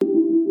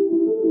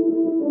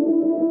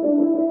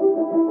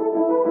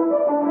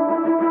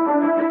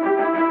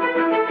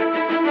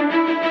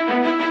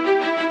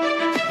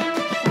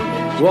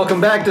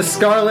Welcome back to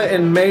Scarlet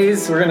and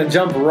Maize. We're going to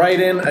jump right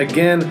in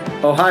again.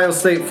 Ohio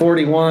State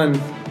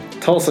 41,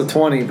 Tulsa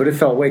 20, but it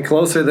felt way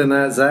closer than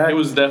that, Zach. It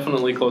was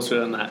definitely closer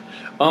than that.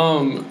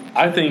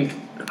 I think,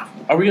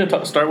 are we going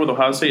to start with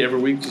Ohio State every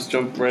week? Just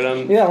jump right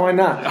on? Yeah, why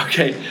not?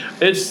 Okay.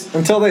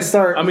 Until they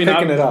start picking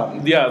it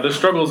up. Yeah, the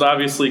struggles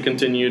obviously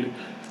continued.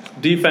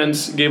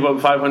 Defense gave up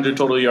 500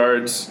 total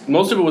yards.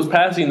 Most of it was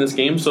passing this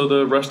game, so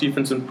the rush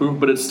defense improved,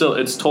 but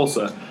it's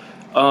Tulsa.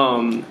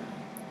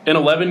 In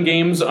 11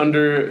 games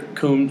under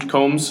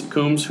Coombs,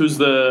 who's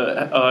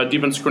the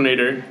defense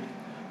coordinator,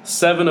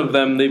 7 of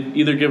them they've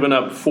either given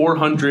up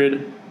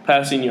 400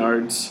 passing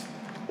yards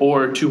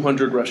or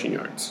 200 rushing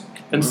yards,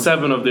 and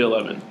 7 of the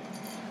 11.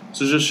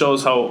 So it just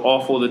shows how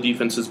awful the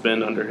defense has been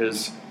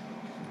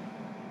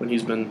when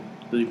he's been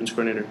the defense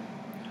coordinator.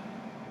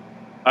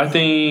 I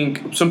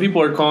think some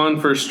people are calling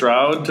for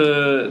Stroud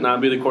to not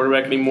be the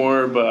quarterback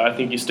anymore, but I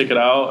think you stick it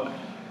out.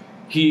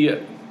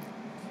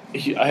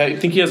 I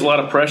think he has a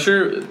lot of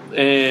pressure,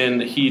 and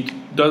he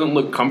doesn't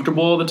look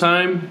comfortable all the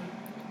time.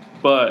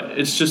 But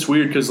it's just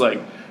weird because,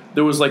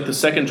 there was, the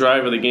second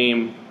drive of the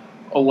game,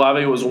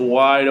 Olave was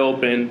wide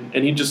open,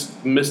 and he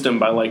just missed him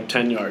by,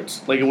 10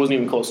 yards. It wasn't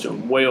even close to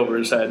him, way over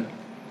his head.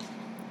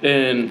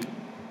 And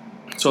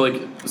so,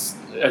 he's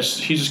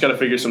just got to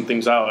figure some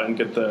things out and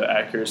get the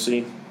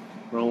accuracy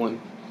rolling.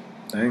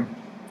 Dang.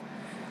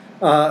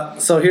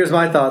 So here's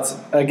my thoughts.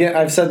 Again,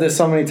 I've said this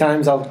so many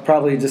times, I'll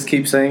probably just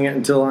keep saying it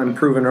until I'm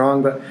proven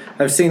wrong, but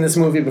I've seen this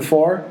movie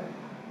before,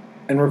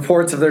 and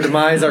reports of their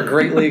demise are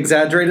greatly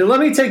exaggerated. Let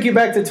me take you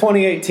back to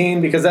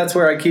 2018, because that's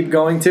where I keep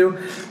going to.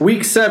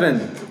 Week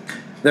 7,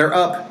 they're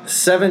up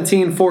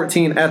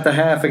 17-14 at the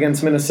half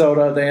against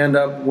Minnesota. They end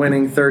up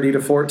winning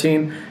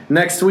 30-14.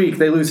 Next week,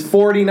 they lose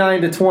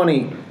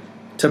 49-20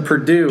 to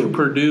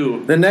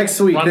Purdue. The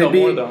next week, they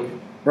beat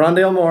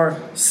Rondale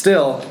Moore,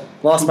 still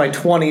lost by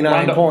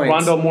 29 points.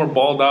 Rondale Moore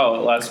balled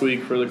out last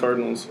week for the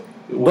Cardinals.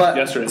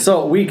 Yesterday.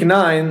 So week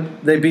 9,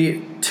 they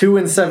beat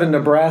 2-7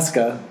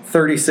 Nebraska,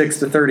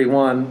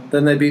 36-31.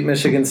 Then they beat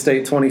Michigan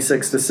State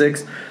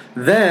 26-6.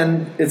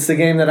 Then it's the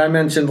game that I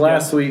mentioned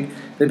last week.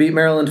 They beat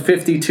Maryland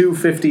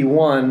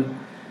 52-51.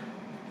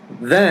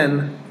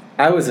 Then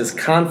I was as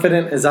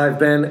confident as I've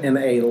been in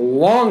a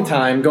long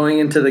time going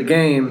into the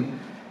game.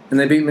 And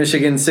they beat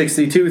Michigan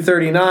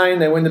 62-39.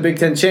 They win the Big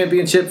Ten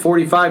Championship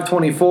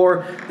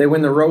 45-24. They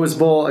win the Rose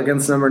Bowl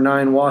against number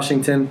 9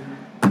 Washington.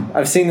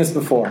 I've seen this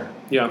before.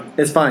 Yeah.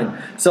 It's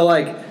fine. So,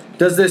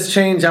 does this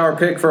change our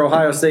pick for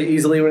Ohio State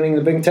easily winning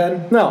the Big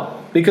Ten?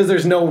 No, because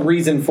there's no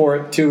reason for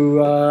it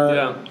to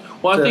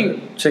I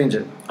think change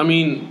it. I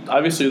mean,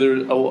 obviously,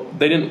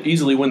 they didn't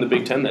easily win the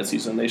Big Ten that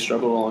season. They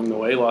struggled along the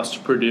way, lost to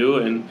Purdue,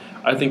 and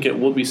I think it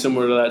will be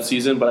similar to that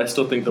season, but I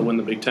still think they'll win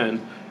the Big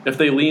Ten. If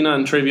they lean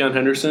on Travion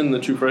Henderson, the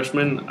true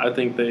freshman, I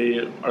think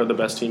they are the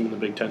best team in the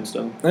Big Ten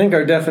still. I think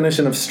our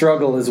definition of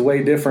struggle is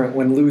way different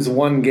when lose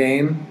one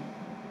game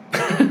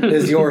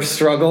is your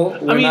struggle.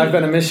 I've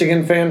been a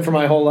Michigan fan for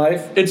my whole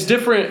life. It's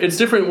different. It's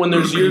different when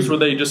there's years where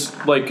they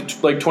just, like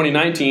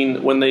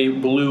 2019, when they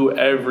blew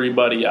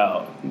everybody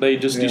out. They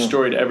just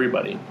destroyed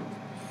everybody.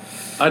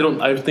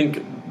 I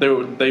think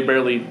they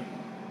barely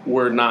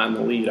were not in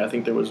the lead. I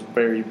think there was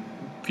very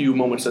few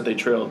moments that they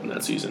trailed in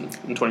that season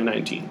in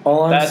 2019.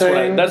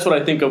 That's what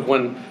I think of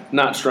when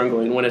not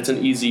struggling, when it's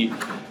an easy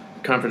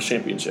conference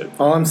championship.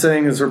 All I'm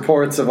saying is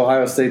reports of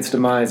Ohio State's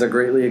demise are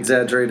greatly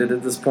exaggerated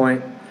at this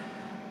point.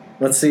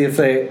 Let's see if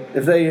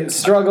they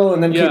struggle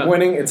and then keep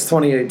winning, it's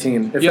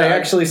 2018. If they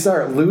actually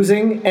start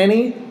losing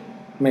any,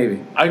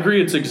 maybe. I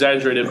agree it's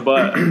exaggerated,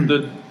 but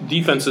the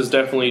defense is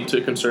definitely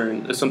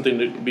It's something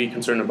to be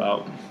concerned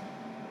about.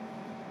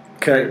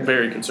 Okay.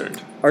 Very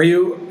concerned.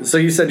 So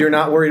you said you're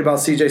not worried about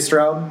C.J.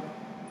 Stroud?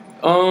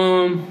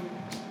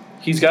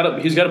 He's got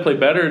to play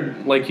better.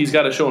 He's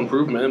got to show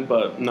improvement,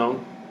 but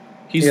no.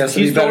 He's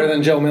better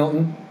than Joe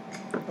Milton,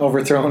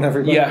 overthrowing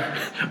everybody. Yeah,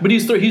 but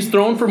he's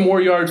thrown for more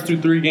yards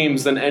through 3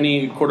 games than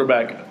any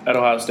quarterback at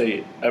Ohio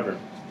State ever.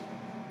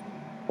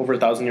 Over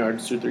 1,000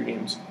 yards through 3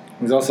 games.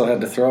 He's also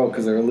had to throw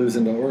because they were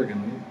losing to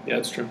Oregon. Right? Yeah,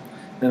 that's true.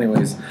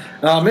 Anyways,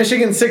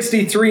 Michigan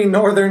 63,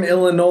 Northern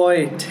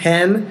Illinois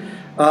 10.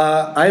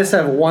 I just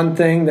have one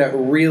thing that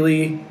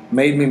really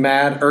made me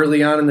mad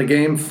early on in the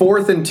game.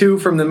 4th and 2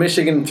 from the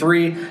Michigan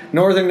 3.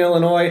 Northern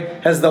Illinois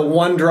has the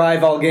one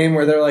drive all game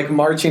where they're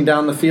marching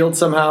down the field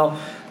somehow,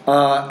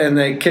 and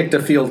they kicked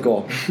a field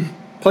goal.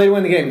 Play to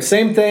win the game.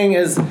 Same thing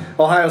as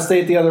Ohio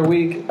State the other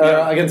week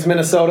against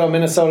Minnesota.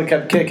 Minnesota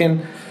kept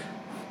kicking.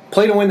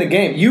 Play to win the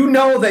game. You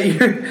know that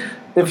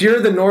if you're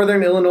the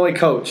Northern Illinois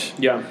coach,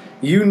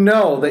 you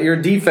know that your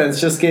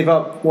defense just gave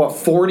up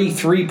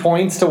 43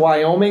 points to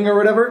Wyoming or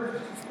whatever.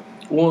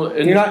 Well,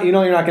 you're not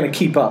going to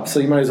keep up,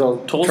 so you might as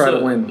well try to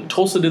win.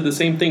 Tulsa did the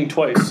same thing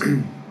twice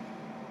in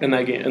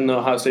that game, in the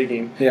Ohio State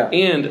game. Yeah,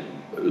 and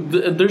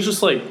there's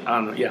just I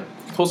don't know. Yeah,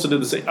 Tulsa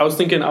did the same. I was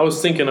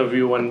thinking of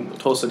you when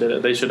Tulsa did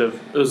it. They should have.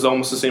 It was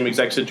almost the same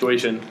exact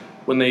situation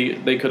when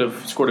they could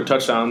have scored a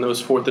touchdown. It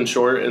was 4th and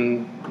short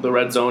in the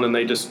red zone, and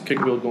they just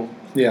kicked a field goal.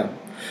 Yeah.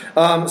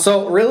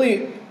 So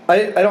really,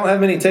 I don't have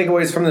many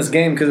takeaways from this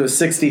game because it was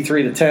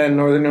 63-10.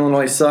 Northern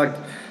Illinois sucked.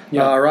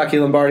 Yeah. Rocky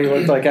Lombardi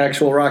looked like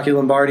actual Rocky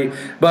Lombardi.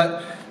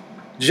 But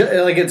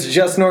it's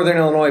just Northern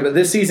Illinois. But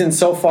this season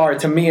so far,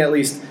 to me at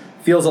least,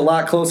 feels a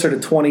lot closer to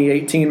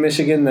 2018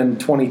 Michigan than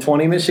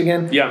 2020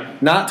 Michigan. Yeah.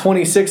 Not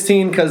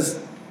 2016 because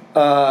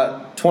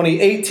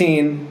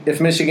 2018,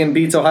 if Michigan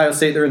beats Ohio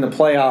State, they're in the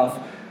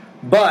playoff.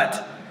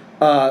 But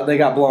they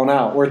got blown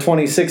out. Where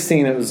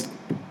 2016, it was,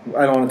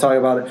 I don't want to talk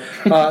about it.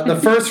 The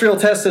first real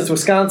test is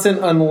Wisconsin.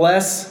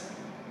 Unless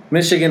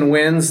Michigan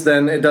wins,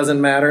 then it doesn't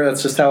matter.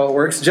 That's just how it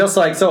works. Just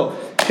like, so,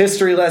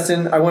 history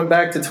lesson. I went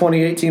back to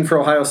 2018 for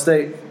Ohio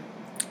State.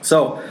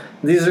 So,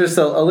 these are just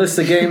a list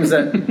of games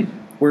that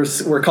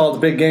were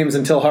called big games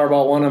until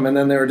Harbaugh won them, and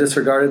then they were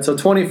disregarded. So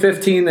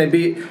 2015, they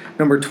beat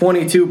number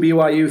 22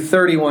 BYU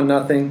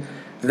 31-0.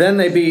 Then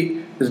they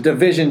beat the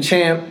division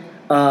champ,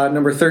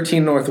 number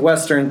 13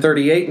 Northwestern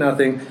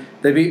 38-0.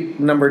 They beat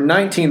number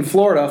 19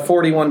 Florida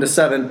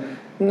 41-7.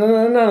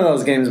 None of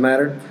those games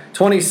mattered.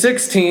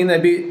 2016, they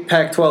beat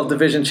Pac-12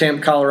 division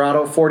champ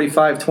Colorado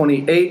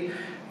 45-28.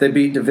 They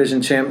beat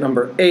division champ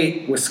number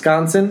 8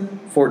 Wisconsin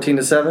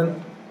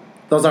 14-7.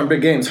 Those aren't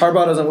big games.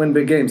 Harbaugh doesn't win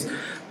big games.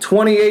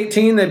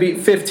 2018, they beat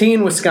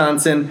 15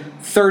 Wisconsin,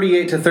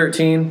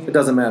 38-13. It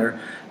doesn't matter.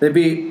 They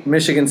beat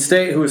Michigan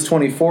State, who was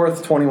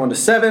 24th,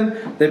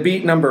 21-7. They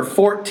beat number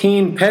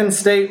 14 Penn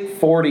State,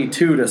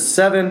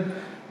 42-7.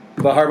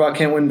 But Harbaugh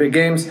can't win big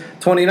games.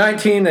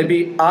 2019, they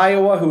beat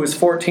Iowa, who was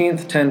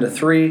 14th,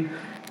 10-3.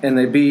 And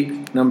they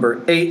beat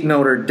number 8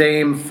 Notre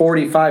Dame,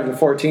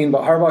 45-14.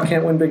 But Harbaugh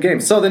can't win big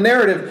games. So the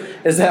narrative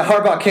is that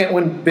Harbaugh can't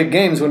win big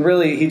games when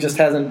really he just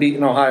hasn't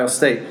beaten Ohio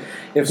State.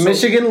 If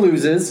Michigan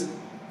loses,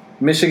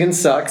 Michigan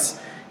sucks.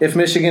 If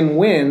Michigan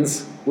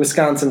wins,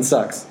 Wisconsin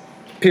sucks.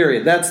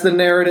 Period. That's the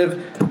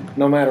narrative,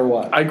 no matter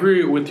what. I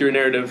agree with your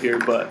narrative here,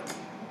 but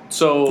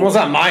so well, it's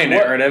not my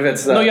narrative.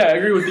 It's the I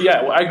agree with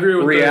I agree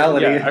with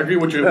reality. I agree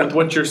with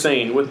what you're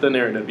saying with the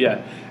narrative.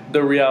 Yeah,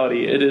 the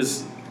reality. It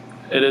is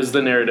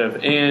the narrative,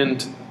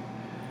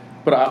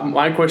 but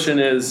my question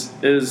is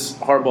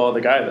Harbaugh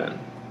the guy then?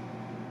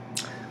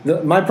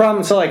 My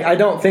problem, I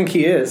don't think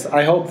he is.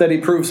 I hope that he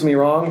proves me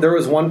wrong. There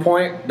was one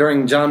point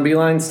during John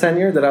Beilein's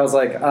tenure that I was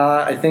like,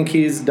 I think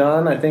he's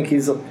done. I think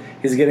he's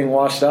getting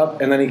washed up.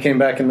 And then he came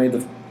back and made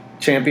the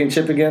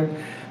championship again.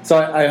 So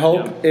I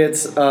hope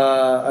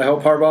I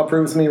hope Harbaugh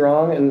proves me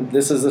wrong, and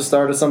this is the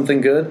start of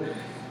something good.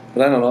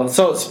 But I don't know.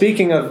 So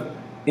speaking of,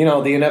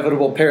 the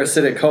inevitable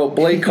parasitic hope,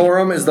 Blake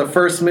Corum is the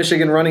first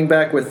Michigan running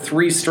back with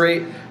 3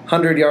 straight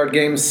 100-yard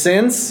games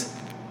since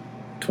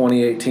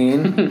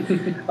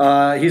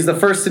 2018. He's the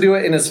first to do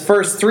it in his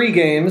first 3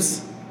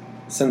 games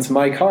since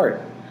Mike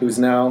Hart, who's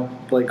now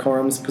Blake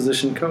Corum's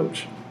position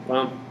coach.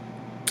 Wow.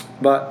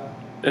 But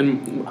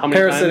and how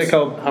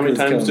many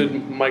times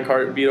did Mike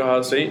Hart beat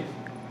Ohio State?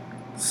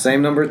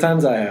 Same number of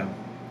times I have.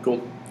 Cool.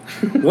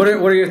 What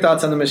are your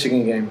thoughts on the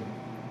Michigan game?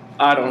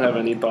 I don't have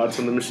any thoughts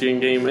on the Michigan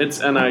game. It's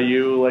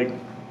NIU.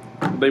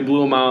 They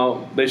blew them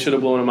out. They should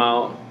have blown them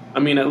out. I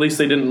mean, at least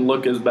they didn't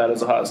look as bad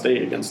as Ohio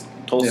State against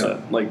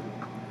Tulsa. Yeah.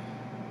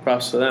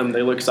 Props to them.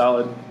 They look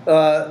solid.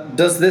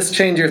 Does this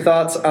change your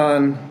thoughts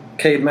on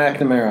Cade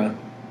McNamara?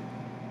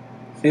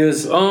 He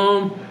was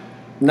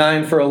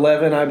 9 for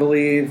 11, I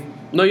believe.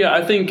 No, yeah,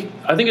 I think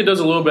it does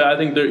a little bit. I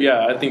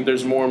think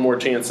there's more and more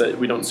chance that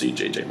we don't see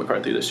J.J.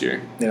 McCarthy this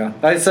year. Yeah,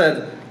 I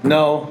said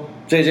no.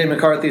 J.J.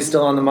 McCarthy's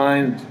still on the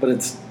mind, but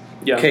it's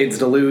Cade's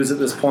to lose at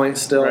this point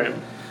still. Right.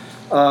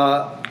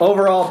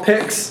 Overall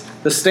picks,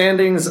 the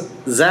standings.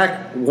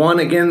 Zach won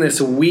again this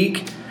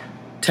week,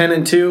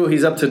 10-2.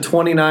 He's up to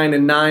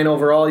 29-9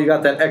 overall. You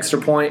got that extra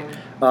point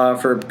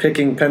for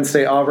picking Penn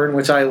State Auburn,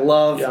 which I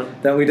love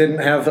that we didn't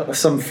have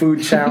some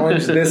food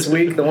challenge this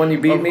week. The one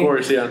you beat me. Of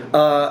course,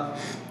 yeah.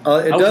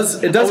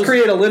 It does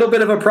create a little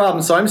bit of a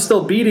problem. So I'm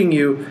still beating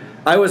you.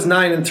 I was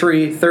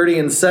 9-3,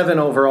 30-7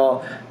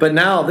 overall. But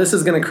now this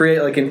is going to create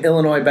an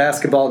Illinois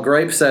basketball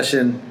gripe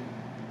session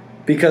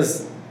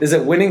because is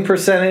it winning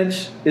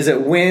percentage? Is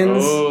it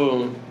wins?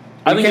 Oh.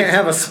 I think can't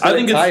have a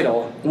split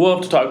title. We'll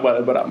have to talk about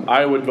it, but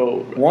I would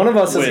vote. One of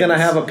us is going to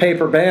have a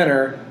paper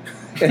banner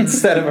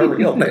instead of a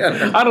real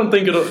banner. I don't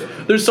think it'll.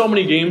 There's so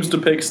many games to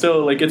pick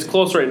still. It's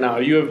close right now.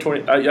 You have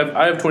 20.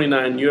 I have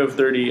 29. You have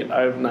 30.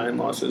 I have 9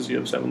 losses. You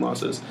have 7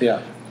 losses.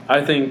 Yeah.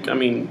 I think.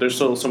 There's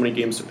still so many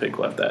games to pick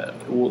left.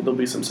 There'll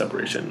be some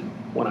separation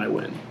when I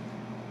win.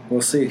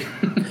 We'll see.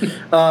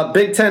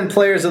 Big Ten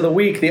Players of the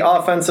Week. The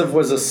offensive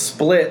was a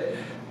split.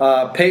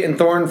 Peyton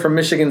Thorne from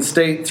Michigan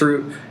State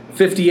threw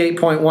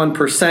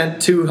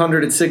 58.1%,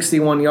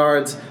 261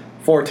 yards,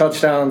 4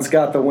 touchdowns,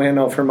 got the win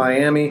over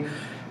Miami.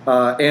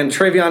 And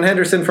Travion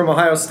Henderson from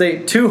Ohio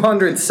State,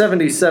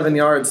 277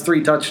 yards,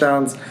 3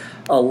 touchdowns,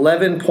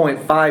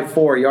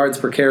 11.54 yards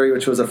per carry,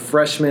 which was a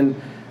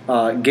freshman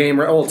game.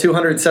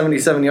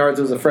 277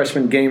 yards was a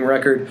freshman game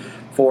record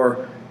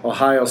for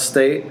Ohio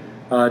State.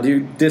 Do you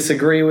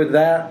disagree with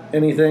that?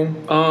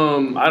 Anything?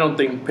 I don't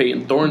think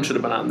Peyton Thorne should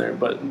have been on there,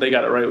 but they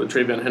got it right with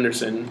Travion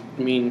Henderson.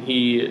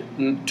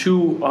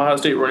 2 Ohio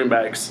State running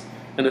backs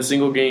in a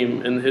single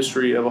game in the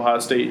history of Ohio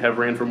State have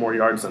ran for more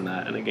yards than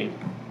that in a game.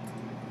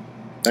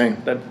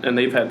 Dang. And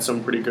they've had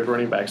some pretty good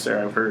running backs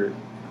there, I've heard.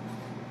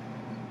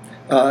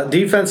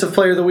 Defensive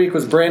Player of the Week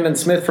was Brandon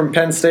Smith from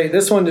Penn State.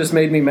 This one just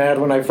made me mad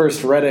when I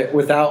first read it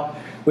without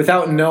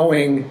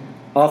knowing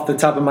off the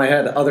top of my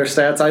head other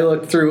stats. I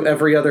looked through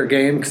every other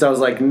game because I was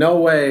like, no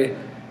way.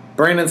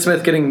 Brandon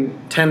Smith getting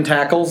 10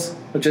 tackles,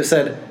 which it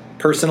said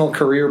personal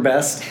career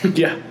best.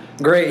 Yeah.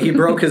 Great. He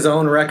broke his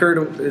own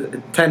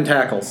record, 10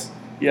 tackles.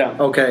 Yeah.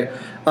 Okay.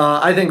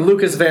 I think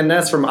Lucas Van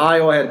Ness from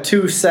Iowa had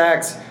 2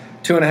 sacks,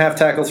 2.5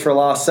 tackles for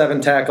loss,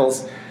 7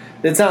 tackles.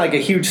 It's not like a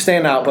huge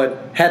standout,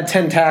 but had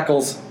 10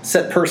 tackles,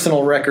 set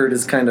personal record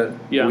is kind of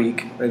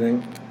weak, I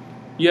think.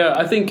 Yeah,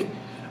 I think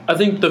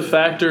the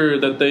factor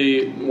that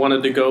they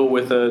wanted to go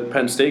with a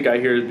Penn State guy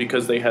here is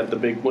because they had the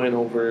big win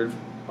over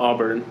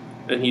Auburn,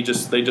 and they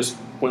just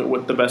went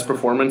with the best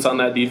performance on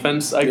that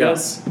defense, I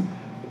guess.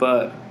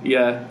 But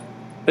yeah,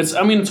 it's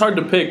hard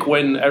to pick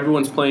when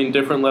everyone's playing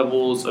different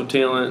levels of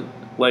talent.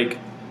 Like,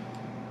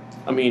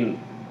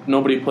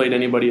 nobody played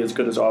anybody as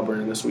good as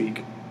Auburn this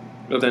week.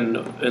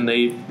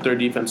 Their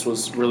defense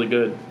was really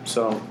good.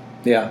 So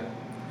yeah,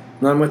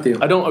 no, I'm with you.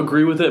 I don't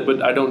agree with it,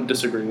 but I don't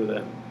disagree with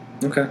it.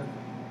 Okay,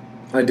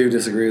 I do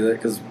disagree with it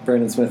because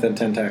Brandon Smith had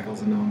 10 tackles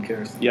and no one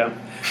cares. Yeah.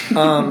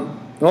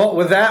 Well,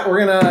 with that,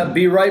 we're gonna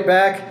be right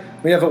back.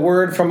 We have a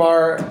word from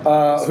our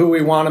who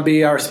we want to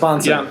be our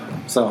sponsor.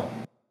 Yeah. So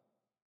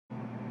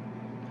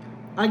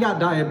I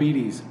got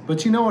diabetes,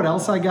 but you know what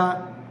else I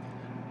got?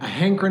 A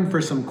hankering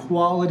for some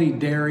quality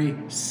dairy,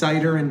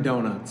 cider, and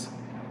donuts.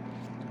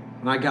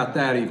 And I got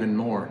that even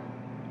more.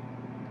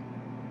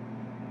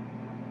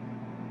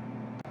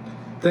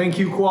 Thank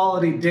you,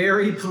 Quality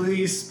Dairy.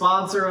 Please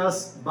sponsor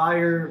us. Buy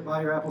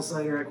your apple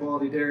cider at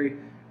Quality Dairy,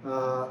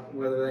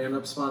 whether they end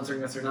up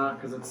sponsoring us or not,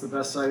 because it's the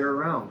best cider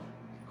around.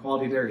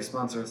 Quality Dairy,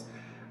 sponsor us.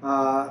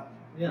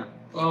 Yeah.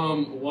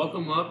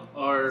 Welcome up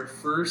our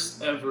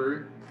first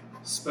ever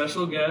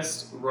special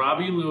guest,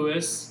 Robbie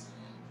Lewis.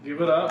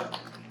 Give it up.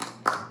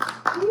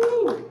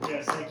 Woo!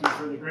 Yes, thank you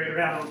for the great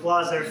round of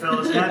applause there,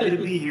 fellas. Happy to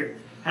be here.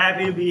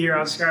 Happy to be here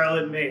on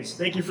Scarlet and Maize.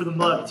 Thank you for the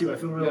mug, too. I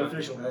feel real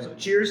official. So,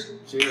 cheers.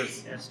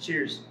 cheers. Yes,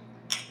 cheers.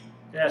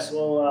 Yes,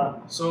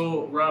 well,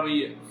 So,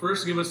 Robbie,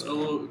 first give us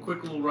a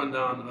quick little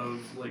rundown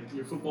of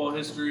your football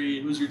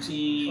history. Who's your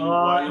team?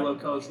 Why you love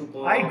college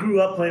football? I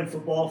grew up playing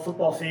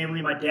football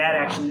family. My dad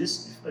actually,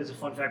 this is a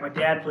fun fact, my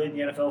dad played in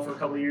the NFL for a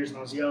couple of years when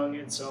I was young,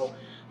 and so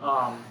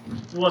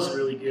it wasn't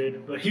really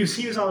good. But he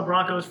was on the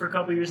Broncos for a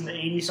couple of years in the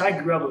 80s, so I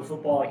grew up with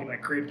football, like in my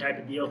crib type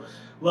of deal.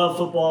 Love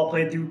football,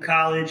 played through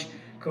college,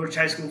 coached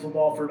high school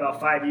football for about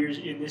 5 years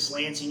in this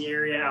Lansing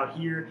area out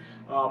here.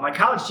 My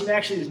college team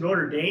actually is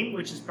Notre Dame,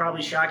 which is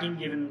probably shocking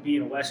given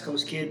being a West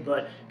Coast kid,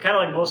 but kind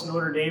of like most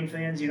Notre Dame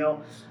fans, they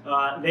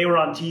were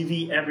on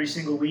TV every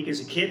single week as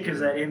a kid because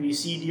of that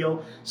NBC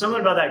deal.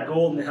 Something about that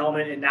golden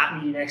helmet and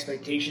not meeting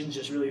expectations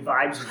just really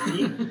vibes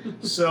with me.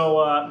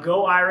 So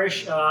go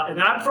Irish.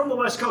 And I'm from the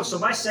West Coast, so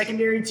my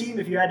secondary team,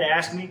 if you had to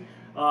ask me,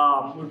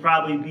 would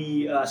probably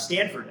be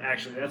Stanford,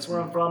 actually. That's where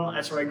I'm from.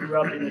 That's where I grew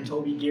up in the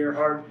Toby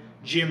Gerhard,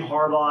 Jim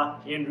Harbaugh,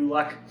 Andrew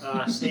Luck,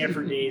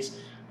 Stanford days.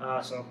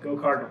 So go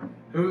Cardinal.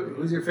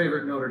 Who's your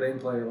favorite Notre Dame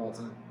player of all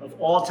time? Of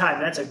all time,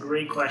 that's a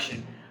great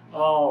question.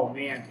 Oh,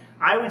 man.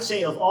 I would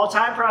say of all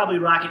time, probably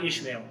Rocket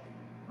Ishmael.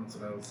 That's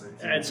what I would say,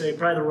 too. I'd say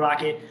probably the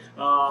Rocket.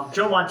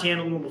 Joe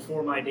Montana a little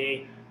before my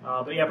day.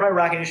 But yeah, probably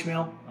Rocket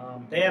Ishmael.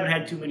 They haven't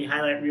had too many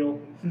highlight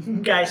reel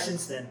guys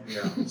since then.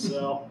 Yeah.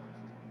 So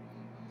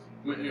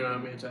You're a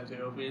Manti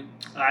Te'o fan?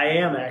 I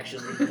am,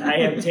 actually. I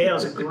am.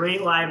 Teo's a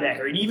great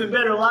linebacker. An even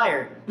better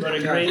liar, but a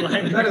great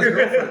linebacker. Met his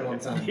girlfriend one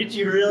time. Did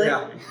you really?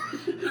 Yeah.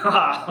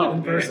 Oh,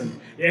 in person.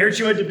 Yeah, I heard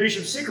you went to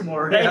Bishop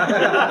Sycamore,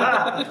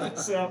 right?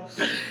 So,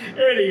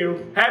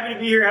 anywho, happy to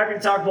be here. Happy to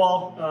talk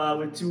ball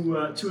with two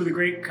of the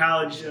great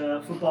college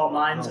football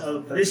minds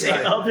of this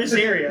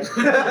area.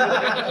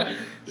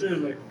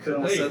 Certainly.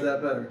 Couldn't have said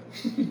that better.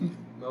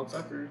 Mel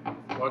Tucker,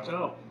 watch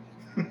out.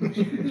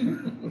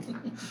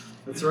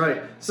 That's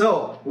right.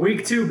 So,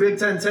 week 2, Big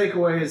Ten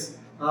takeaways.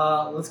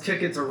 Let's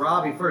kick it to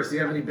Robbie first. Do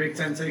you have any Big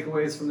Ten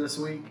takeaways from this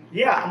week?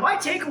 Yeah, my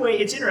takeaway,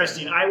 it's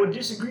interesting. I would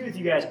disagree with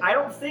you guys.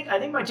 I think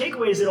my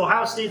takeaway is that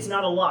Ohio State's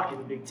not a lock in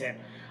the Big Ten.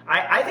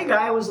 I think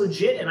Iowa's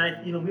legit,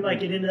 and we might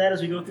get into that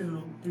as we go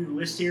through the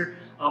list here.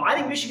 I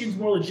think Michigan's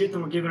more legit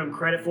than we're giving them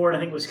credit for it. I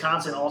think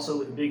Wisconsin also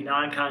with a big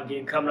non-con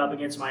game coming up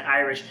against my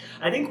Irish.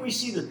 I think we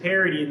see the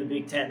parity in the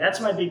Big Ten. That's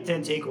my Big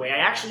Ten takeaway. I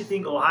actually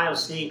think Ohio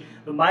State,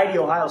 the mighty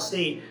Ohio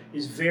State,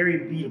 is very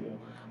beatable.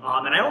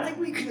 And I don't think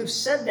we could have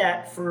said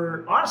that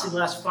for, honestly, the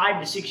last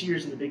 5 to 6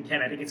 years in the Big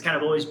Ten. I think it's kind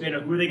of always been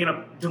who are they going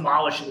to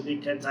demolish in the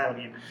Big Ten title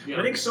game. Yeah.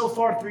 But I think so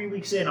far, 3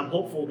 weeks in, I'm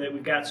hopeful that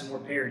we've got some more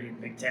parity in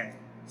the Big Ten.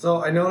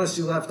 So I noticed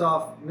you left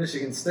off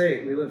Michigan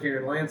State. We live here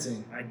in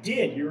Lansing. I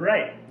did. You're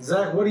right.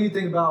 Zach, what do you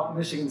think about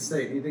Michigan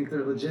State? Do you think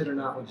they're legit or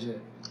not legit?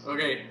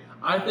 Okay,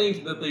 I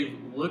think that they've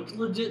looked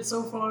legit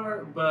so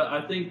far, but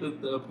I think that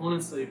the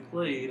opponents they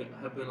played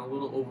have been a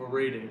little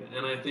overrated,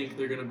 and I think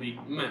they're going to be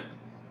meh.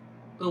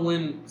 They'll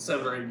win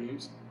 7 or 8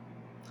 games.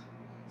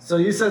 So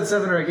you said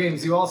 7 or 8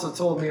 games. You also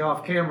told me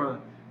off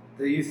camera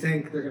that you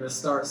think they're going to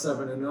start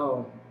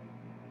 7-0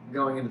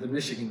 going into the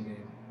Michigan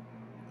game.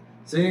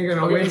 So you're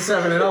going to win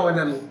 7-0 and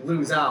then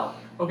lose out.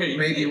 Okay,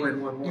 Maybe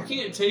win one You more.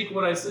 can't take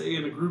what I say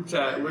in a group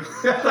chat with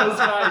those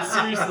guys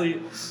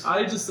seriously.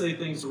 I just say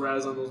things to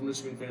razz on those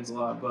Michigan fans a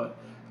lot, but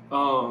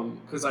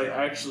because I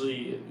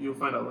actually, you'll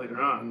find out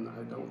later on,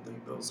 I don't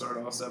think they'll start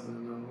off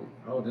 7-0.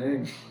 Oh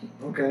dang.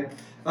 Okay.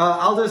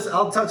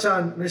 I'll touch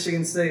on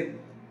Michigan State,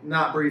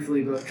 not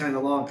briefly but kind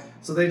of long.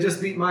 So they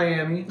just beat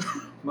Miami.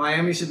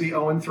 Miami should be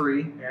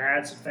 0-3. Yeah,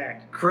 that's a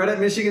fact. Credit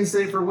Michigan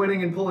State for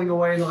winning and pulling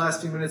away in the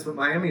last few minutes, but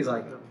Miami's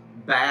like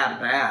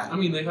bad. I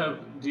mean, they have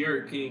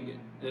De'Aaron King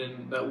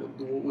and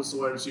what's the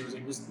wide receiver's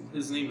name?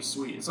 His name is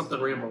Sweet. It's something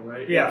Rambo,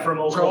 right? Yeah, from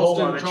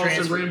Oklahoma.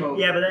 Charleston Rambo.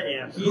 Yeah,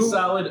 but He's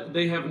solid.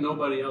 They have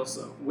nobody else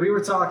though. We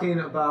were talking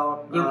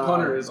about Their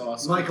punter is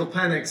awesome. Michael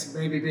Penix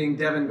maybe being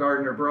Devin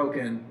Gardner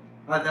broken.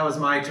 That was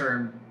my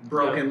term.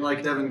 Broken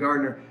like Devin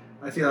Gardner.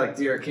 I feel like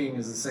De'Aaron King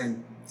is the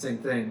same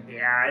thing.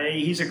 Yeah,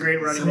 he's a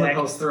great running Some back. of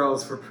those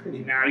throws were pretty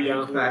Not a good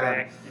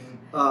quarterback. bad.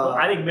 Well,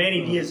 I think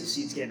Manny Diaz's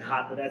seat's getting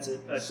hot, but that's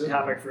a Should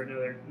topic for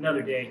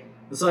another day.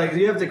 It's like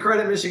you have to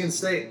credit Michigan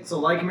State. So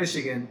like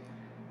Michigan,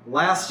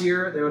 last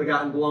year they would have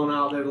gotten blown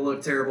out. They would have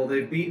looked terrible.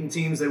 They've beaten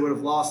teams they would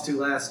have lost to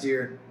last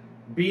year.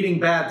 Beating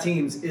bad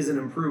teams is an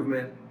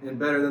improvement and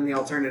better than the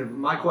alternative.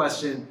 My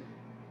question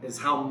is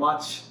how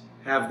much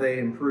have they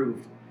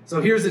improved?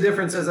 So here's the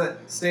difference as it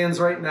stands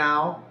right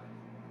now,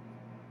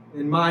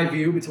 in my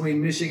view,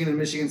 between Michigan and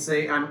Michigan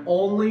State. I'm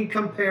only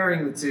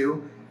comparing the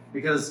two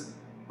because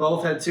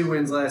both had 2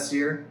 wins last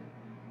year.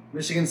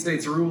 Michigan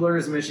State's ruler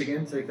is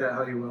Michigan. Take that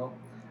how you will.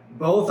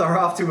 Both are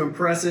off to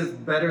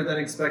impressive, better than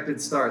expected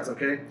starts,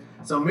 okay?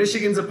 So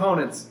Michigan's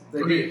opponents,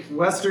 they beat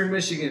Western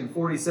Michigan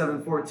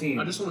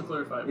 47-14. I just want to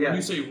clarify. Yeah. When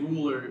you say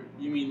ruler,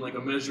 you mean like a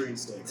measuring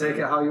stick. Take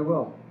it how you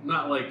will.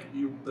 Not like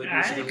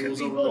Michigan could rules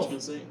be over both. Michigan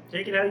State.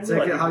 Take it how you Take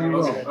will. it how you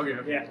will.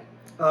 Okay.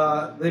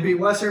 Yeah. They beat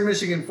Western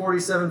Michigan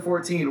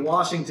 47-14,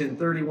 Washington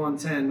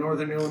 31-10,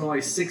 Northern Illinois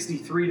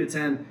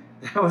 63-10.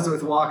 That was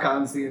with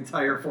walk-ons the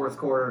entire fourth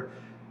quarter,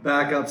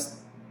 backups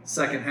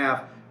second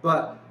half.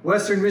 But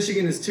Western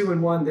Michigan is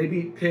 2-1. They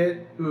beat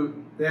Pitt,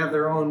 who they have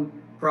their own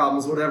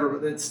problems, whatever,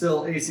 but it's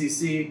still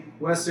ACC.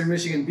 Western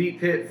Michigan beat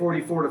Pitt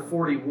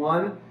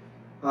 44-41.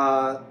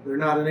 They're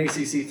not an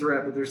ACC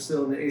threat, but they're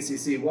still in the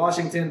ACC.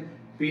 Washington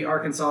beat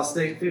Arkansas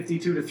State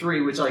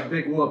 52-3, which like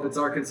big whoop. It's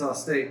Arkansas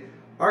State.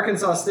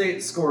 Arkansas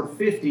State scored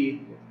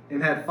 50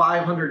 and had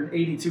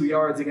 582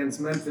 yards against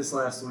Memphis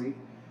last week.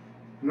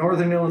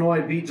 Northern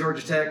Illinois beat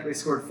Georgia Tech. They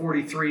scored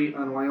 43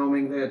 on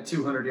Wyoming. They had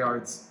 200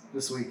 yards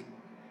this week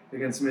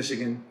against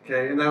Michigan.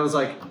 Okay, and that was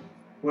like,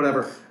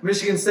 whatever.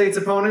 Michigan State's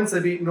opponents, they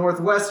beat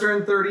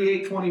Northwestern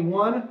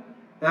 38-21,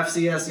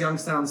 FCS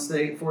Youngstown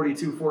State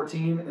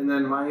 42-14, and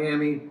then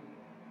Miami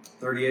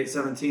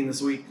 38-17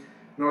 this week.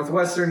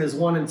 Northwestern is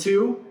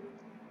 1-2.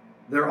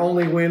 Their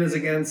only win is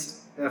against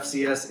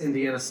FCS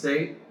Indiana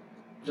State.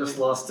 Just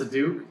lost to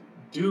Duke.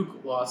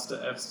 Duke lost to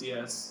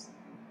FCS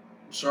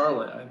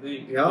Charlotte, I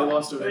think. Yeah. They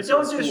lost to an But FCS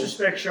don't school.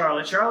 disrespect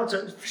Charlotte.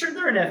 Charlotte's sure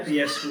they're an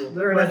FBS school.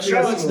 They're an But FBS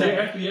Charlotte's school.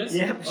 They're FBS?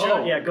 Yeah,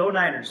 Oh. yeah, go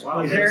Niners. Wow,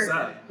 But that's they're,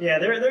 sad. yeah,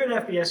 they're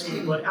an FBS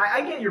school. But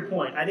I get your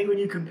point. I think when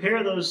you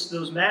compare those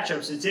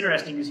matchups, it's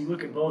interesting because you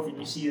look at both and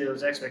you see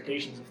those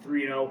expectations of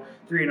 3-0,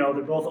 3-0.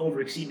 They're both over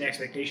exceeding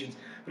expectations.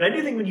 But I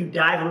do think when you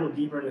dive a little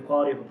deeper into the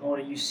quality of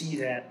opponent, you see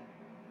that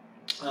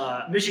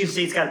Michigan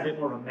State's got a bit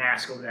more of a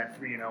mask over that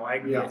 3-0. I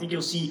agree. Yeah. I think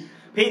you'll see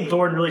Peyton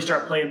Thorne really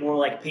start playing more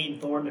like Peyton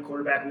Thorne, the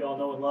quarterback we all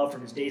know and love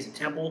from his days at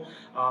Temple.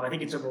 I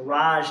think it's a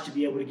mirage to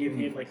be able to give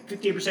him like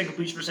 58%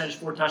 completion percentage,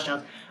 4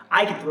 touchdowns.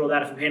 I could throw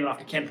that if I'm handing off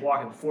to Kent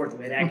Walker before the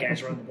way that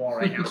guy's running the ball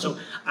right now. So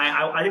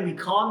I think we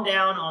calm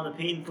down on the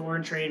Peyton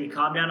Thorne train. We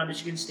calm down on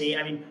Michigan State.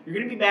 I mean, you're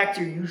going to be back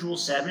to your usual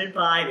 7-5,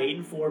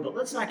 8-4, but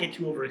let's not get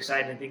too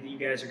overexcited and think that you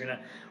guys are going to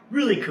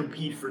really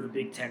compete for the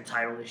Big Ten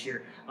title this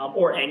year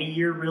or any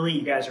year. Really,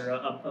 you guys are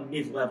a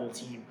mid-level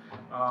team.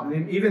 I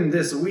mean, even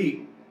this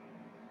week,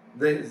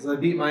 they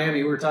beat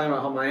Miami. We were talking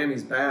about how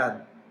Miami's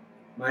bad.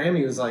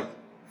 Miami was like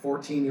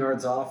 14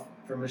 yards off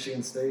from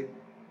Michigan State.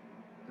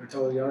 Their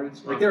total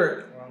yardage. Like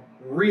they're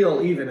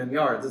real even in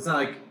yards. It's not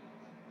like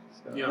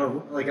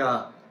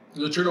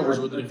The turnovers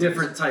were the a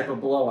different type of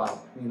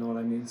blowout. You know what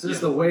I mean? So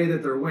just the way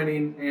that they're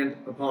winning and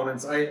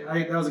opponents.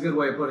 That was a good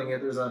way of putting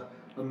it. There's a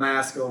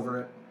mask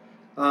over it.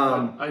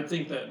 I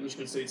think that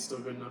Michigan State's still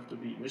good enough to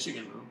beat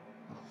Michigan, though.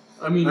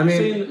 I mean,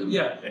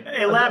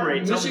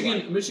 Elaborate. Tell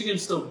me why.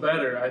 Michigan's still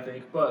better, I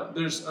think, but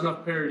there's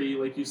enough parity,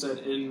 like you said,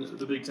 in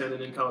the Big Ten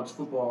and in college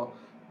football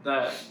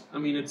that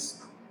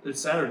it's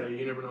Saturday.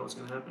 You never know what's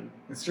going to happen.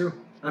 It's true.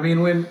 I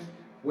mean,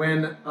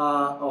 when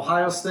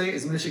Ohio State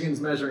is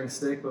Michigan's measuring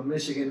stick, but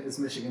Michigan is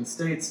Michigan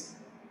State's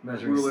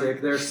measuring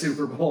stick. Their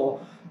Super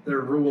Bowl, their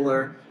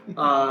ruler.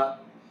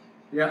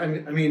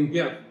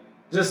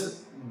 Just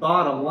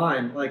bottom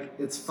line, like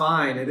it's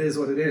fine. It is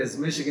what it is.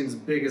 Michigan's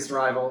biggest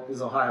rival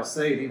is Ohio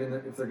State, even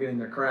if they're getting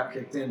their crap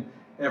kicked in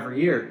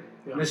every year.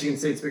 Yeah. Michigan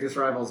State's biggest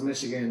rival is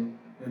Michigan,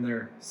 and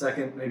their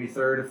second, maybe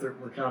third, if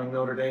we're counting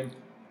Notre Dame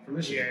for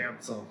Michigan. Yeah.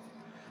 So,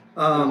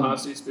 Ohio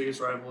State's biggest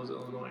rival is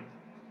Illinois.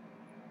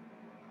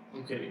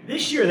 Okay.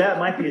 This year, that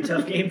might be a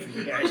tough game for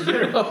you guys. You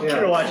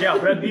better watch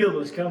out. Brett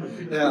Bielema's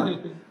coming. Yeah.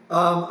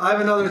 I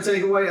have another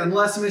takeaway.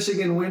 Unless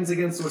Michigan wins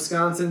against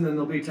Wisconsin, then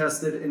they'll be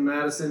tested in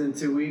Madison in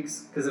 2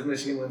 weeks. Because if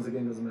Michigan wins, the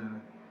game doesn't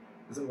matter.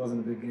 Because it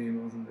wasn't a big game.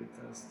 It wasn't a big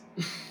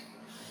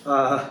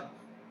test.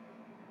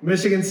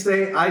 Michigan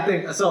State, I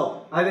think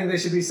they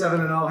should be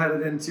 7-0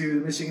 headed into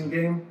the Michigan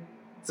game.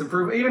 It's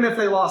improved. Even if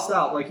they lost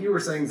out, like you were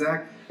saying,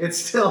 Zach, it's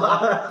still.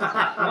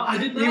 I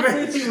did not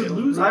say they would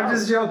lose. I'm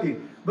just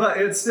joking.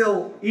 But it's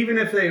still, even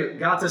if they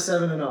got to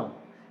 7-0,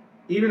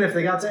 even if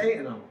they got to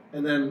 8-0,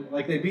 and then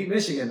like they beat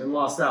Michigan and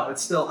lost out,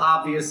 it's still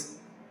obvious,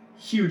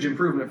 huge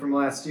improvement from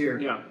last year.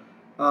 Yeah.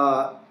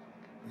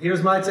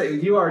 Here's my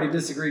take. You already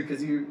disagreed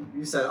because you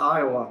said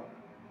Iowa,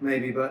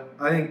 maybe, but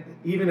I think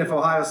even if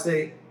Ohio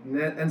State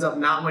ends up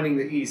not winning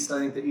the East, I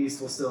think the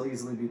East will still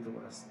easily beat the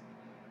West.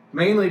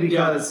 Mainly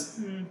because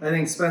I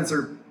think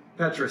Spencer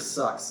Petras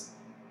sucks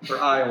for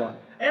Iowa.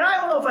 And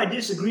I don't know if I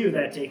disagree with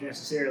that take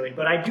necessarily,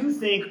 but I do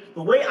think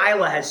the way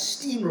Iowa has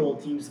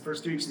steamrolled teams the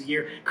first 3 weeks of the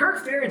year,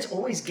 Kirk Ferentz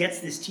always gets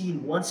this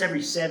team once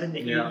every 7 to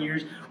 8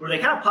 years where they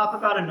kind of pop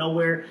up out of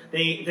nowhere.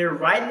 They're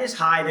riding this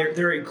high.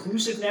 They're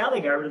inclusive now. They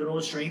got rid of their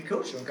old strength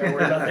coach. Don't got to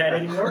worry about that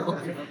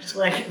anymore.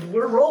 Like,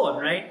 we're rolling,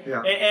 right?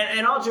 Yeah.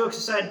 And all jokes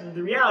aside,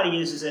 the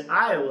reality is that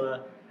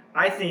Iowa,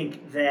 I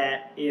think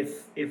that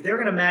if they're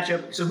going to match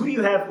up, so who do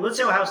you have? Let's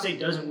say Ohio State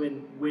doesn't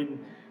win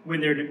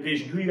their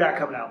division. Who do you got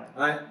coming out?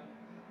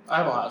 I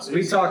have Ohio State.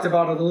 We talked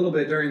about it a little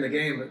bit during the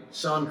game, but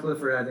Sean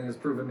Clifford, I think, has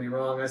proven me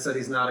wrong. I said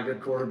he's not a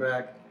good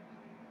quarterback.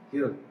 He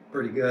looked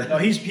pretty good. No,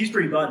 he's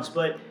pretty buns,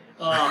 but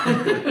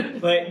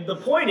but the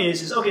point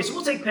is okay. So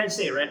we'll take Penn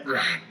State, right?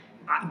 Yeah.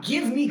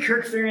 Give me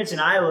Kirk Ferentz in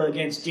Iowa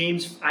against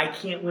James. I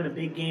can't win a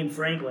big game,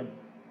 Franklin,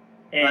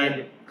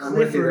 and I'm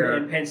with you Clifford there.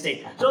 and Penn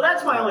State. So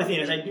that's my only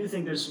thing is I do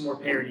think there's some more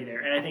parity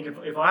there, and I think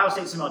if Ohio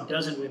State somehow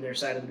doesn't win their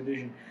side of the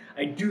division,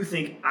 I do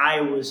think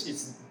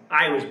Iowa's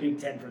Big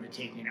Ten for the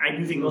taking. I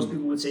do think most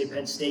people would say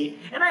Penn State,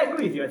 and I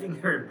agree with you. I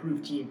think they're an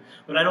improved team,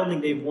 but I don't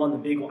think they've won the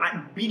big one.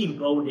 Beating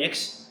Bo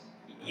Nix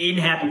in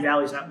Happy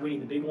Valley is not winning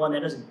the big one. That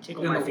doesn't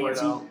tickle my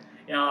fancy.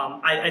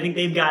 I think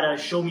they've got to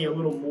show me a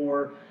little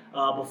more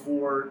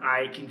before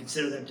I can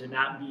consider them to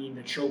not being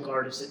the choke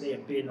artists that they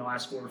have been in the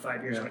last 4 or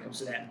 5 years when it comes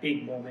to that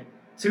big moment.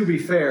 To be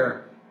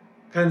fair,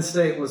 Penn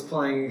State was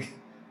playing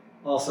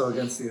also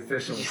against the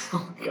officials.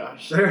 Oh,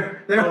 gosh.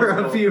 There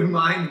were a few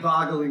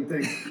mind-boggling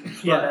things.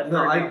 Yeah, But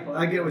no,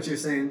 I get what you're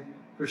saying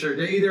for sure.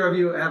 Do either of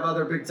you have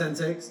other Big Ten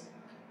takes?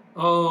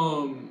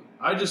 I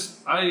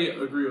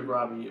agree with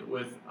Robbie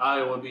with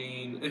Iowa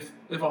being if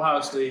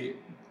Ohio State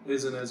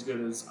isn't as good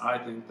as I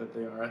think that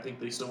they are, I think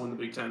they still win the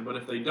Big Ten. But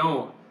if they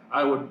don't,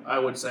 I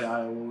would say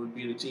Iowa would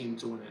be the team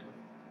to win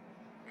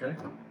it. Okay,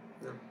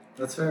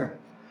 that's fair.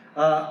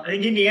 I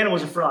think Indiana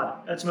was a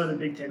fraud. That's another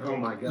Big Ten take. Oh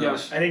my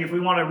gosh. Yeah. I think if we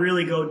want to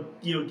really go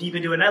deep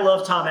into it, and I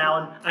love Tom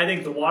Allen. I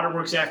think the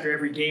waterworks after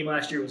every game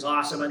last year was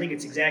awesome. I think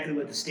it's exactly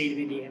what the state of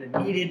Indiana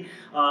needed.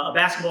 A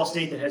basketball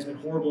state that has been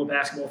horrible at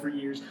basketball for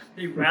years.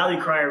 They rally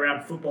cry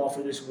around football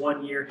for this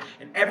 1 year,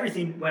 and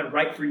everything went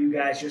right for you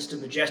guys just to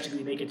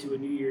majestically make it to a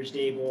New Year's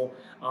Day bowl,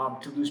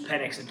 to lose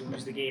Penix and to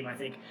lose the game, I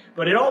think.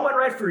 But it all went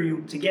right for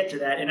you to get to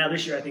that, and now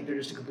this year I think they're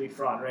just a complete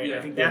fraud, right? Yeah.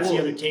 I think that's the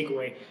other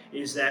takeaway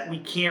is that we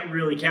can't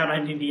really count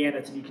on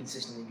Indiana to be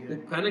consistently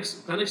good.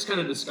 Penix kind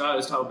of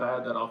disguised how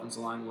bad that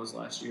offensive line was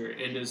last year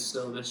and is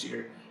still this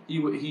year. I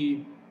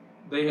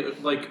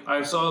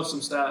saw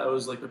some stat. It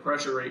was like the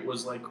pressure rate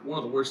was like one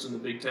of the worst in the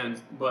Big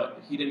Ten, but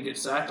he didn't get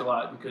sacked a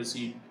lot because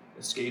he'd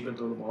escape and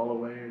throw the ball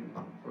away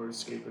or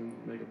escape and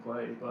make a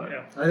play. But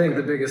Yeah. I think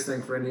the biggest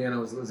thing for Indiana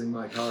was losing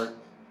Mike Hart.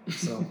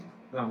 So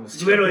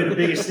It's literally the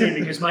biggest thing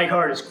because Mike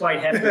Hart is quite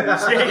hefty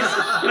these days.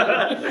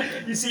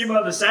 You see him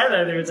on the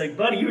sideline there, it's like,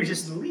 buddy, you were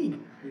just in the league.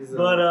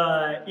 But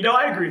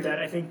I agree with that.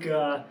 I think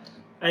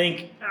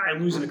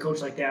losing a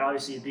coach like that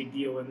obviously a big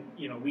deal, and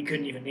we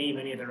couldn't even name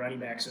any of the running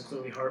backs, so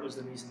clearly Hart was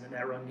the reason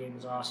that run game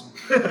was awesome.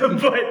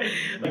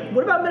 But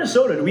what about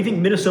Minnesota? Do we think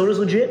Minnesota's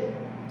legit?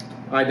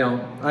 I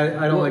don't.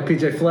 I don't like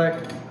PJ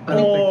Fleck. I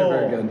don't think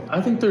they're very good.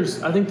 I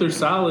think they're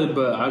solid,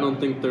 but I don't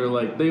think they're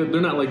they're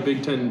not like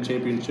Big Ten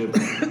championship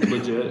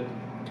legit.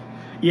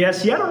 Yeah,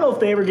 see, I don't know if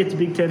they ever get the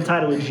Big Ten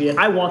title legit.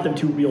 I want them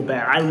to real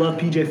bad. I love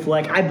PJ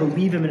Fleck. I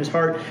believe him in his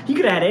heart. He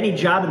could have had any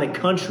job in the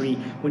country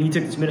when he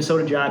took this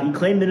Minnesota job. He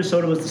claimed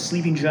Minnesota was the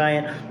sleeping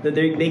giant, that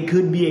they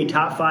could be a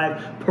top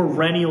 5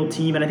 perennial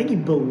team, and I think he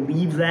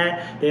believed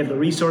that. They have the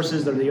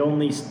resources. They're the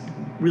only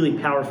really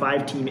Power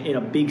 5 team in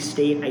a big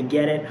state. I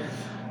get it.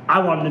 I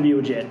want them to be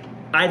legit.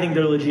 I think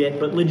they're legit,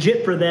 but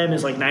legit for them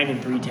is like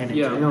 9-3, 10-2.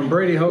 Yeah.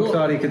 Brady Hoke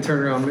thought he could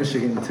turn around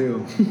Michigan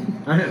too.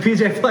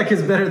 PJ Fleck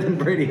is better than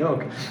Brady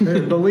Hoke.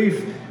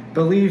 Belief,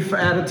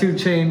 attitude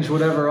change,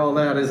 whatever, all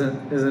that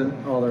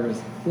isn't all there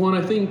is. Well,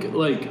 and I think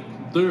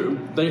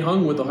they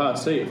hung with Ohio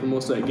State for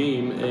most of that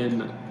game,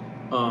 and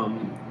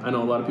I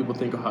know a lot of people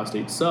think Ohio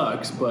State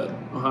sucks, but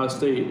Ohio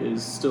State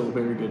is still a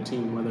very good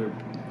team, whether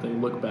they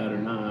look bad or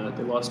not.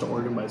 They lost to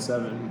Oregon by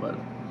 7, but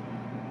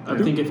I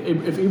think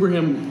if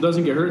Ibrahim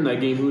doesn't get hurt in that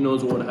game, who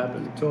knows what would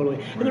happen.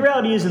 Totally. And the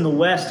reality is in the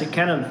West, it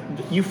kind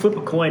of, you flip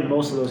a coin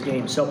most of those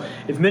games. So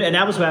and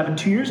that was what happened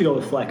 2 years ago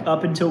with Fleck.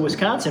 Up until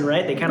Wisconsin,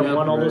 right? They kind of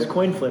won all those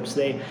coin flips.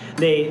 They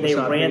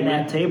ran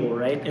that table,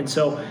 right? And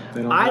so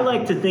I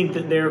like to think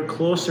that they're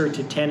closer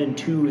to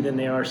 10-2 than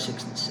they are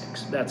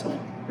 6-6. That's all.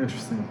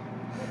 Interesting.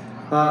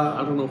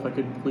 I don't know if I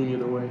could lean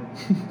either way.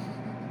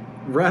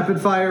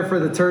 Rapid fire for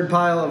the turd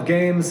pile of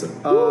games.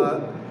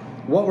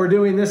 What we're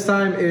doing this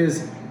time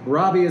is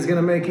Robbie is going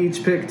to make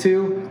each pick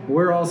 2.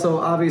 We're also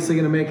obviously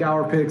going to make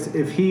our picks.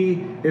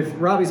 If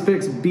Robbie's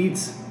picks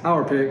beats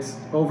our picks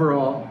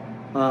overall,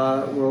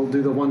 we'll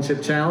do the one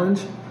chip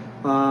challenge.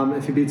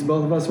 If he beats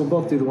both of us, we'll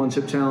both do the one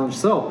chip challenge.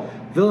 So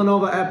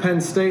Villanova at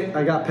Penn State.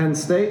 I got Penn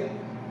State.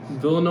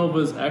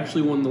 Villanova's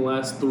actually won the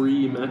last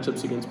 3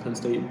 matchups against Penn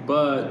State,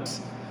 but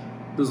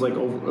it was like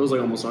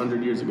almost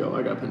 100 years ago.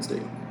 I got Penn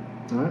State.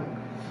 All right.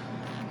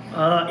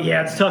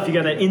 Yeah, it's tough. You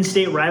got that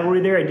in-state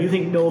rivalry there. I do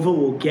think Nova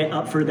will get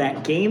up for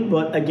that game,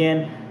 but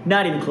again,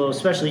 not even close,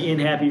 especially in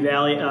Happy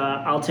Valley.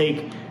 I'll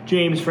take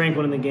James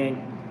Franklin in the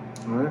gang.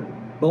 All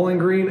right. Bowling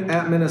Green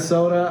at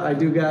Minnesota. I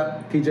do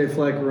got PJ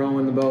Fleck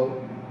rowing the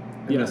boat.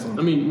 Yes,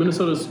 I mean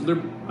Minnesota's.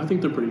 I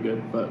think they're pretty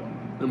good, but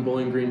and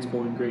Bowling Green's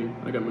Bowling Green.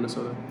 I got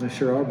Minnesota. They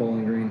sure are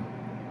Bowling Green.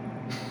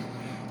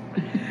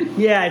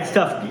 Yeah, it's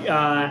tough.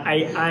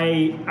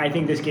 I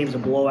think this game's a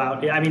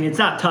blowout. I mean, it's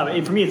not tough.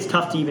 For me, it's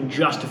tough to even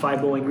justify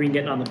Bowling Green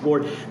getting on the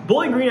board.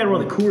 Bowling Green had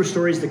one of the cooler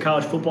stories of the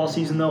college football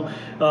season, though.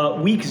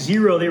 Week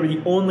 0, they were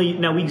the only.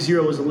 Now, week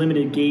 0 was a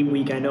limited game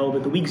week, I know,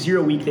 but the week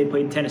 0 week they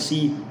played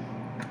Tennessee.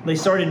 They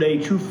started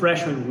a true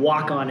freshman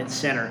walk-on at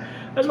center.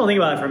 I just want to think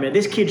about it for a minute.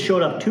 This kid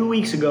showed up 2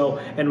 weeks ago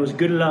and was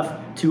good enough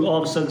to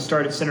all of a sudden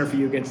start at center for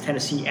you against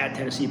Tennessee at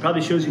Tennessee.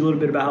 Probably shows you a little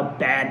bit about how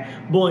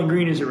bad Bowling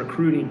Green is at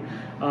recruiting.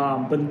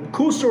 But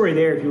cool story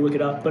there if you look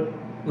it up, but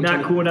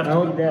not cool enough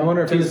to beat that. I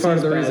wonder if he's part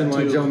of the Tennessee's reason bad,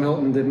 why too. Joe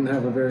Milton didn't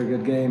have a very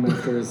good game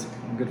after his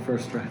good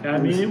first drive. I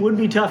mean, it would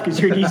be tough because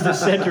he's the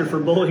center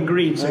for Bowling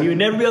Green, so he would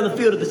never be on the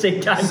field at the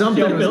same time.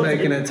 Something Joe was Milton.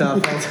 making it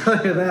tough, I'll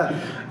tell you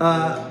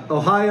that.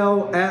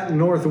 Ohio at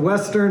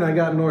Northwestern. I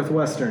got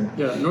Northwestern.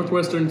 Yeah,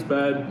 Northwestern's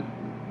bad.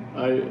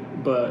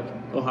 But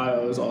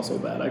Ohio is also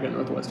bad. I got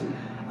Northwestern.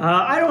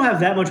 I don't have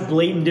that much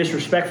blatant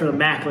disrespect for the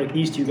MAC like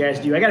these two guys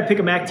do. I got to pick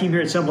a MAC team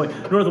here at some point.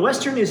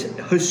 Northwestern is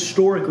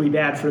historically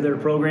bad for their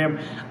program.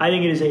 I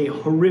think it is a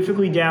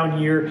horrifically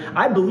down year.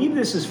 I believe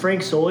this is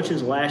Frank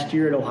Solich's last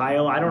year at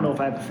Ohio. I don't know if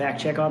I have a fact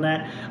check on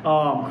that.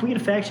 Can we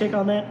get a fact check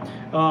on that?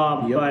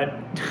 But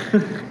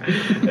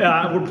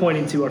we're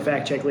pointing to our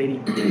fact check lady.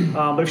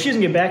 But if she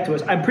doesn't get back to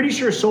us, I'm pretty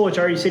sure Solich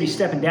already said he's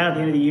stepping down at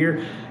the end of the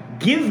year.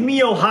 Give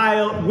me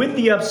Ohio with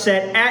the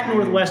upset at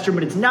Northwestern,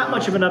 but it's not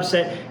much of an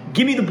upset.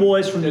 Give me the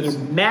boys from the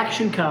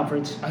Maction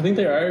Conference. I think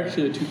they are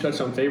actually a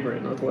 2-touchdown favorite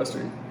at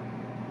Northwestern.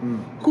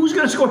 Who's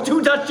going to score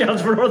 2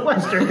 touchdowns for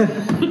Northwestern?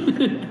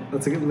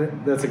 That's a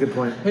good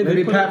point. Hey,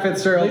 Maybe Pat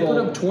Fitzgerald They put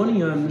will. up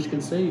 20 on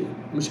Michigan State.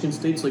 Michigan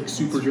State's like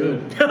super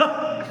good.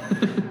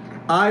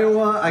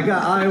 Iowa. I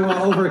got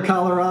Iowa over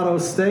Colorado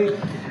State.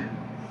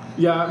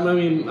 Yeah, I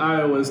mean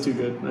Iowa's too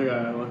good. I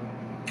got Iowa.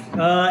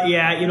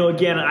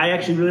 Again, I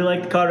actually really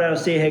like the Colorado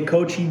State head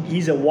coach.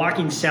 He's a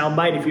walking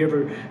soundbite. If you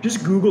ever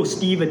just Google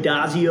Steve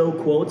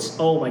Adazio quotes,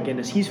 oh my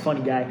goodness, he's a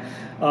funny guy.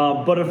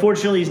 But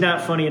unfortunately, he's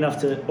not funny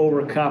enough to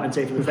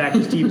overcompensate for the fact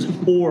that Steve is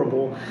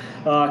horrible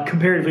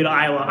comparatively to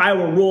Iowa.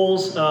 Iowa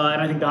rolls,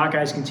 and I think the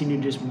Hawkeyes continue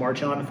to just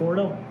march on to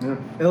 4-0. Yeah.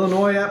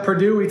 Illinois at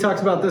Purdue. We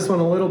talked about this one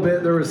a little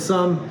bit. There was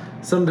some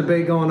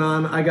debate going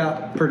on. I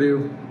got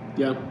Purdue.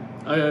 Yeah,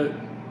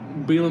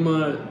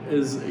 Bielema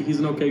he's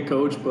an okay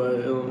coach, but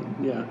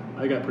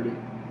I got Purdue.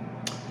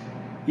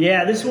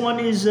 Yeah, this one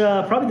is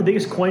probably the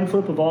biggest coin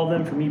flip of all of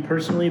them for me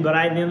personally. But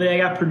I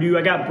got Purdue.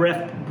 I got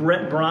Jeff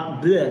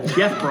Brom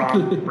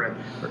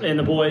and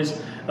the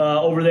boys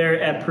over there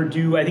at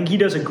Purdue. I think he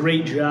does a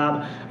great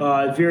job.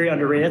 Very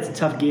underrated. That's a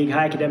tough gig.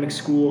 High academic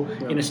school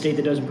in a state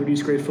that doesn't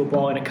produce great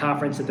football, in a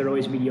conference that they're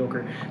always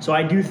mediocre. So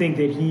I do think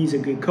that he's a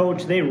good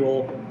coach. They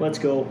roll. Let's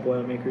go,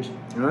 Boilermakers.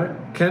 All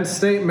right. Kent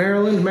State,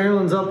 Maryland.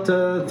 Maryland's up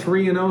to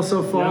 3-0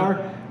 so far.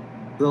 Yeah.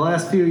 The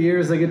last few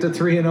years they get to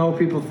 3-0,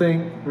 people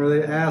think, or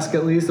they ask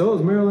at least,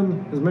 is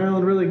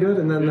Maryland really good?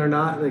 And then they're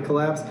not. They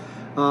collapse.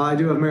 I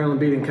do have Maryland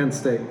beating Kent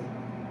State.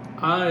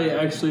 I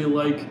actually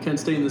like Kent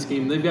State in this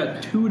game. They've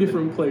got 2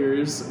 different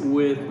players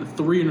with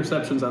 3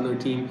 interceptions on their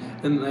team,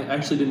 and they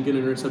actually didn't get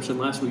an interception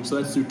last week.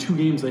 So that's through 2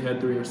 games they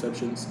had 3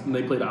 interceptions, and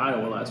they played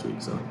Iowa last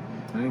week. So,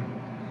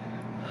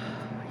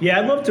 yeah,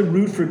 I'd love to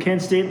root for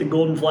Kent State. The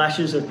Golden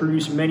Flashes have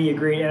produced many a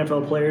great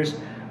NFL players.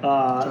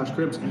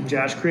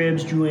 Josh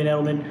Cribbs, Julian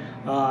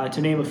Edelman,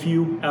 to name a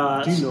few. Do you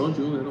know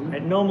Julian Edelman? I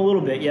know him a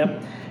little bit,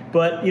 yep.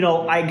 But,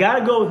 I got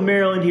to go with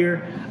Maryland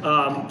here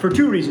for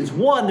 2 reasons.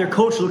 1, their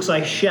coach looks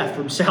like Chef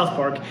from South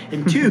Park.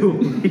 And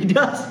 2, he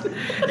does.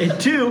 And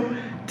 2,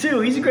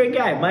 he's a great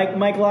guy,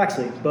 Mike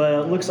Loxley,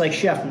 but looks like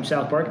Chef from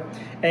South Park.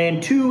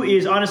 And 2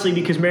 is honestly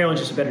because Maryland's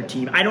just a better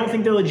team. I don't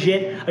think they're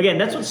legit. Again,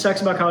 that's what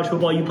sucks about college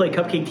football. You play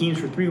cupcake teams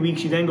for 3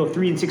 weeks, you then go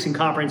 3-6 in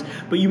conference,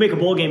 but you make a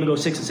bowl game and go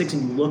 6-6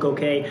 and you look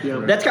okay. Yeah,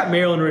 right. That's got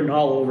Maryland written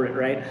all over it,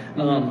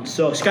 right?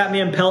 So Scott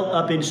Van Pelt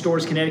up in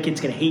Storrs,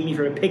 Connecticut's going to hate me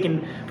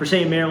for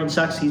saying Maryland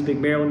sucks. He's a big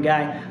Maryland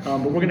guy.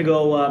 But we're going to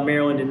go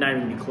Maryland and not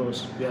even be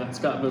close. Yeah,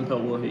 Scott Van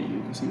Pelt will hate you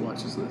because he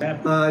watches this.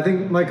 I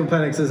think Michael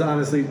Penix is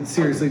honestly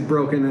seriously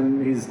broken,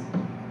 and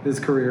his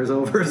career is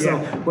over. So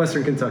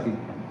Western Kentucky.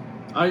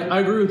 I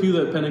agree with you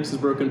that Penix is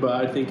broken, but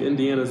I think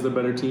Indiana's the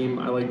better team.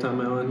 I like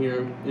Tom Allen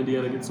here.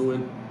 Indiana gets the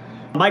win.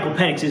 Michael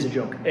Penix is a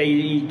joke.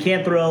 He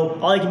can't throw.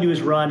 All he can do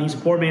is run. He's a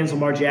poor man's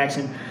Lamar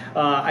Jackson.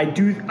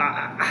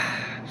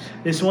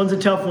 This one's a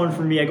tough one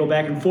for me. I go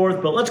back and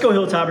forth, but let's go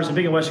Hilltoppers. I'm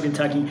picking Western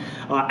Kentucky.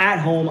 At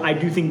home, I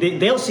do think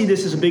they'll see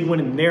this as a big win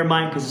in their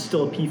mind because it's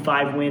still a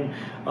P5 win.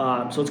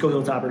 So let's go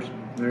Hilltoppers.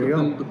 There you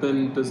go. But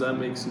then does that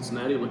make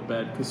Cincinnati look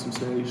bad because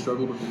Cincinnati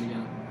struggled with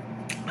Indiana?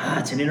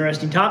 It's an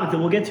interesting topic that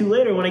we'll get to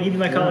later when I give you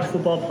my college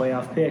football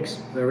playoff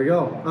picks. There we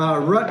go.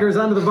 Rutgers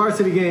onto the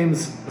varsity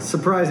games.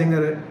 Surprising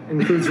that it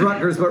includes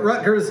Rutgers, but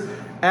Rutgers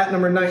at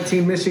number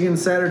 19, Michigan,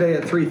 Saturday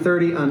at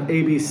 3:30 on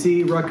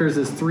ABC. Rutgers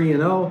is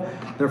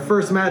 3-0. Their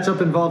first matchup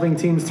involving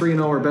teams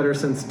 3-0 or better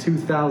since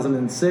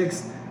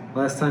 2006.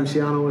 Last time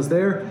Shiano was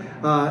there.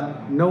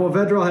 Noah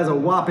Vedral has a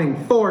whopping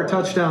 4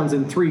 touchdowns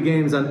in 3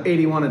 games on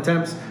 81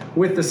 attempts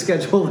with the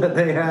schedule that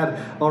they had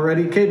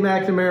already. Cade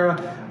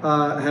McNamara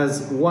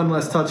has 1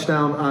 less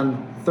touchdown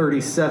on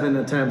 37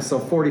 attempts, so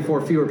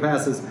 44 fewer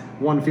passes,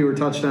 1 fewer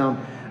touchdown.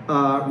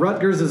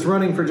 Rutgers is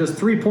running for just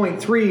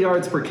 3.3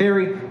 yards per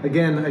carry,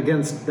 again,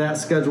 against that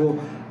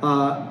schedule.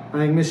 I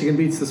think Michigan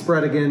beats the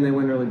spread again. They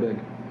win really big.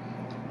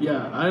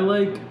 Yeah, I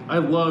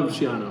love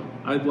Shiano.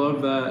 I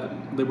love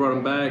that they brought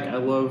him back. I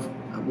love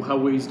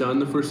how he's done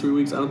the first 3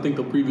 weeks. I don't think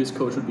the previous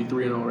coach would be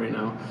 3-0 right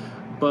now,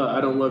 but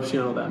I don't love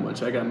Shiano that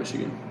much. I got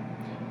Michigan.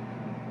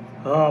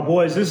 Oh,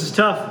 boys, this is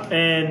tough,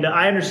 and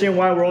I understand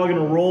why we're all going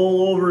to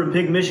roll over and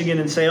pick Michigan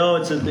and say, oh,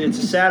 it's a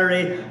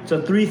Saturday, it's a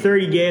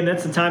 3:30 game.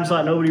 That's the time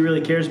slot nobody really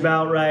cares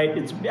about, right?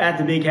 It's at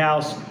the Big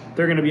House.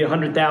 They're going to be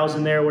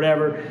 100,000 there,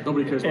 whatever.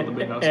 Nobody cares about the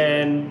Big House.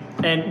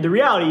 And the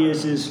reality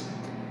is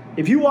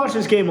if you watch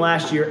this game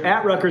last year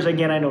at Rutgers,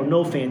 again, I know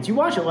no fans. You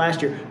watch it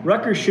last year.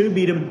 Rutgers should have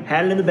beat them,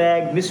 had it in the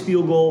bag, missed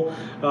field goal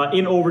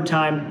in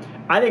overtime.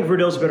 I think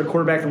Verdell's a better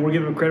quarterback than we're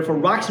giving him credit for.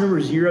 Rock's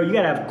number 0. You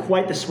got to have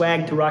quite the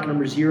swag to rock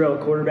number 0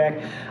 at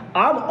quarterback.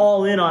 I'm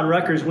all in on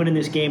Rutgers winning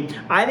this game.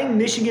 I think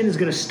Michigan is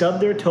going to stub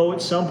their toe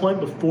at some point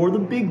before the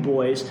big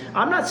boys.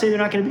 I'm not saying they're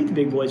not going to beat the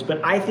big boys,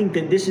 but I think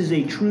that this is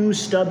a true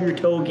stub your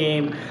toe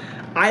game.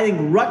 I think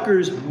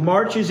Rutgers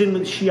marches in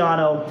with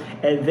Shiano,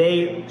 and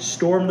they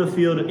storm the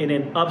field in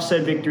an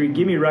upset victory.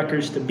 Give me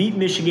Rutgers to beat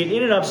Michigan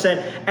in an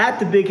upset at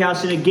the Big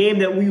House in a game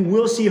that we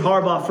will see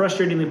Harbaugh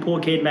frustratingly pull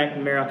Cade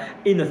McNamara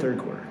in the third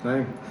quarter.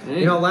 Dang.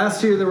 You know,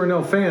 last year there were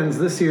no fans.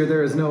 This year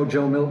there is no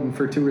Joe Milton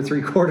for 2 or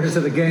 3 quarters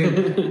of the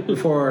game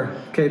before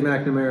Cade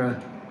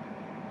McNamara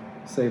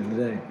saved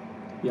the day.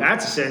 Yeah,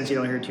 that's a sentence you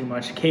don't hear too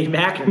much. Cade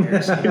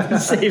McNamara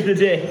saved the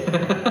day.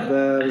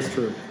 That is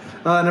true.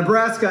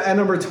 Nebraska at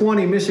number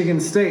 20, Michigan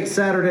State,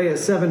 Saturday at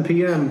 7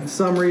 p.m. For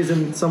some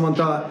reason, someone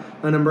thought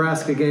a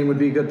Nebraska game would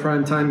be a good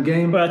primetime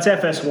game. Well, it's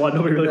FS1.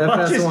 Nobody really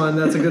watches. FS1,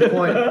 that's a good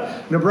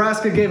point.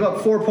 Nebraska gave up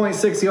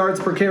 4.6 yards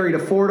per carry to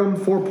Fordham,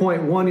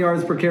 4.1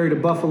 yards per carry to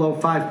Buffalo,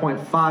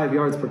 5.5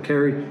 yards per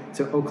carry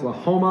to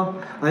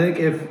Oklahoma. I think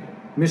if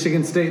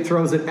Michigan State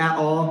throws it at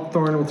all,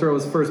 Thorne will throw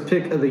his first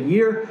pick of the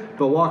year,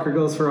 but Walker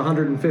goes for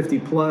 150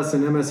 plus,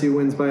 and MSU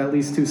wins by at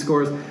least 2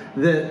 scores.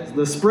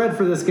 The spread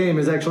for this game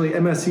is actually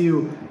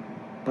MSU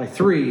by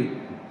 3,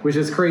 which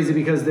is crazy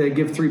because they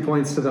give 3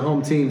 points to the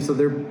home team, so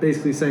they're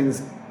basically saying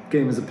this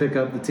game is a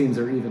pickup. The teams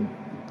are even.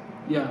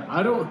 Yeah,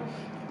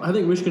 I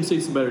think Michigan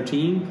State's a better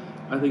team.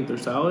 I think they're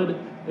solid,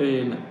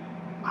 and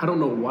I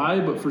don't know why,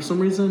 but for some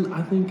reason,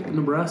 I think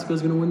Nebraska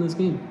is going to win this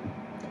game.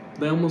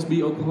 They almost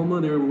beat Oklahoma.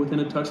 They were within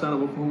a touchdown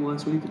of Oklahoma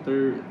last week. I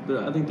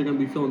think they're going to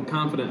be feeling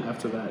confident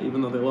after that,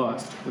 even though they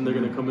lost. And they're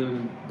going to come in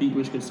and beat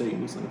Michigan State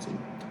in East Lansing.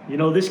 You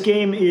know, this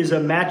game is a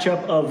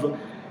matchup of,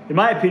 in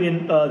my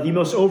opinion, the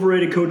most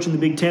overrated coach in the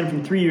Big Ten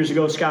from 3 years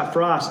ago, Scott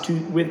Frost,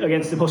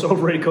 against the most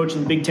overrated coach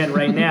in the Big Ten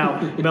right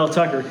now, Mel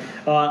Tucker.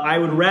 I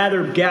would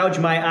rather gouge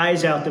my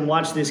eyes out than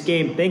watch this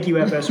game. Thank you,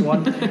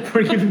 FS1,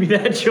 for giving me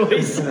that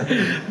choice.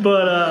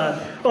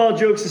 But all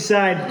jokes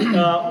aside,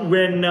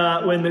 when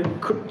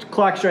the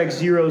clock strikes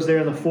zeros there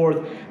in the fourth,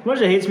 as much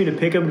as it hates me to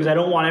pick them because I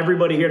don't want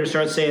everybody here to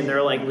start saying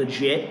they're like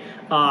legit,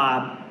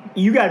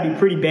 you got to be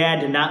pretty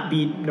bad to not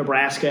beat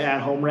Nebraska at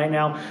home right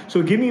now.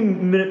 So give me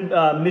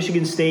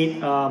Michigan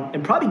State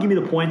and probably give me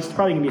the points. It's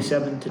probably going to be a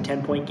 7 to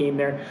 10 point game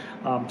there.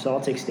 So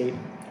I'll take State.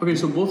 Okay,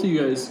 so both of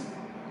you guys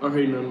are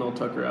hating on Mel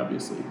Tucker,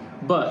 obviously.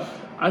 But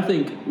I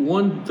think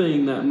one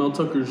thing that Mel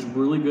Tucker's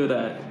really good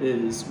at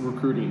is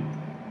recruiting.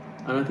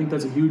 And I think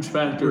that's a huge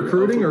factor.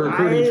 Recruiting or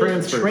recruiting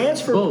transfers?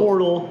 Transfer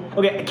portal.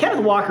 Okay,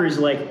 Kenneth Walker is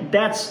like,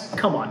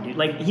 come on, dude.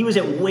 Like, he was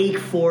at Wake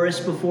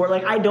Forest before.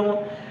 Like, I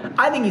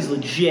think he's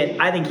legit.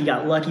 I think he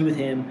got lucky with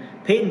him.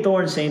 Peyton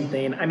Thorne, same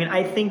thing. I mean,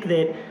 I think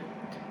that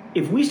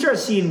if we start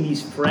seeing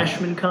these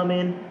freshmen come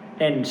in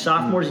and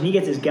sophomores, and he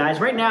gets his guys,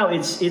 right now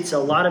it's a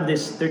lot of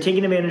this. They're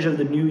taking advantage of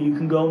the new. You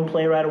can go and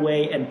play right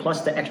away, and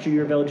plus the extra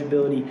year of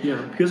eligibility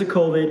because of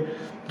COVID.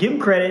 Give him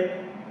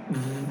credit,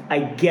 I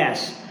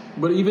guess.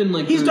 But even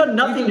like he's done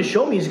nothing to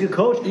show me he's a good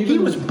coach. He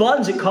was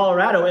buns at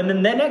Colorado, and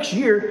then the next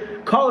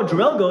year, College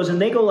Drell goes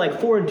and they go like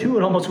 4-2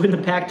 and almost win the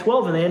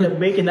Pac-12, and they end up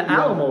making the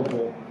Alamo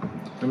Bowl.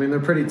 I mean,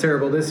 they're pretty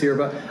terrible this year,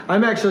 but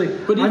I'm actually.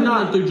 But even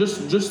like they're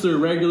just their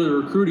regular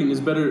recruiting has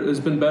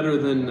been better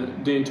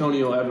than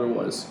D'Antonio ever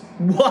was.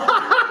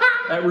 What?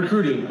 At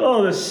recruiting.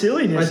 Oh, the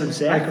silliness of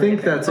Zach. I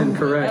think that's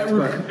incorrect,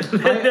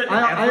 but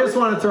I just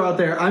want to throw out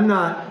there. I'm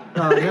not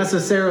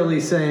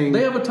necessarily saying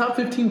they have a top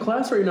 15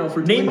 class right now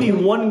for. Name me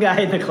one guy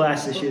in the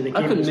class this year that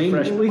came as a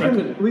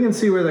freshman. We can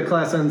see where the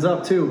class ends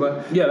up too,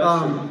 but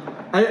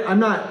I'm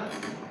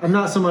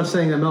not so much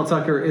saying that Mel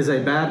Tucker is a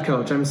bad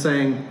coach. I'm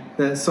saying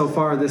that so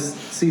far this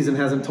season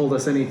hasn't told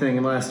us anything,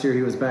 and last year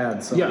he was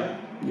bad. So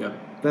yeah.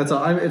 That's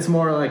all. It's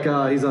more like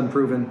he's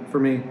unproven for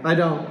me. I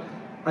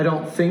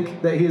don't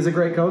think that he is a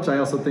great coach. I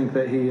also think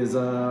that he is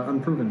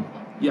unproven.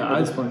 Yeah, at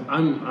this point.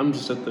 I'm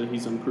just at the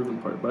he's unproven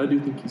part, but I do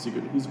think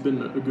he's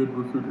been a good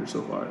recruiter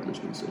so far at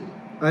Michigan State.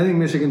 I think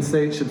Michigan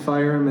State should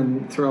fire him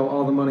and throw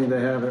all the money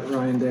they have at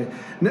Ryan Day.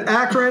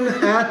 Akron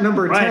at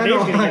number 10, Ryan Day's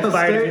Ohio gonna get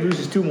fired State. if he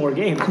loses 2 more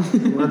games.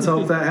 Let's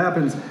hope that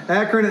happens.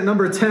 Akron at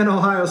number 10,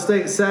 Ohio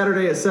State,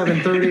 Saturday at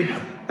 7:30.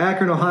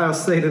 Akron, Ohio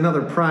State,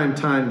 another prime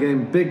time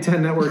game. Big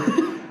Ten Network.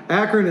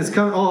 Akron is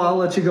coming. Oh, I'll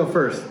let you go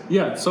first.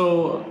 Yeah,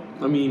 so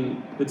I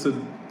mean, it's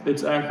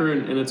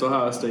Akron and it's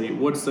Ohio State.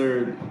 What's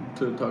there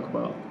to talk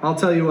about? I'll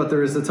tell you what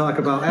there is to talk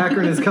about.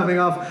 Akron is coming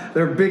off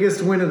their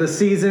biggest win of the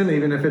season,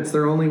 even if it's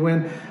their only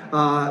win.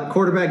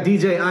 Quarterback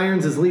DJ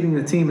Irons is leading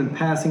the team in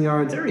passing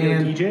yards and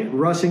DJ.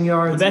 rushing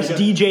yards. The best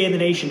DJ in the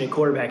nation at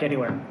quarterback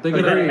anywhere. They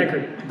got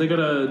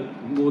a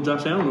little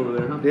Josh Allen over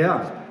there, huh?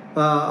 Yeah.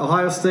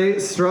 Ohio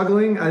State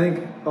struggling. I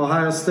think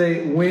Ohio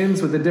State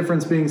wins with the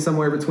difference being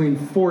somewhere between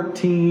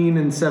 14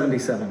 and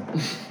 77.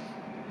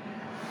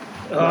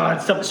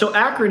 It's tough. So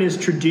Akron is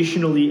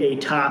traditionally a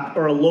top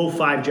or a low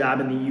 5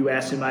 job in the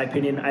U.S. in my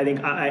opinion. I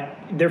think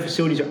their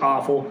facilities are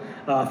awful.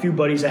 A few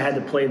buddies I had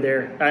to play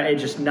there.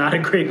 It's just not a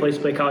great place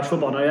to play college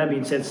football. Now that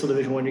being said, it's still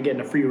Division I. You're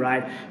getting a free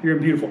ride. You're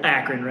in beautiful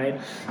Akron,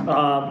 right?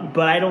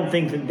 But I don't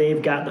think that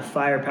they've got the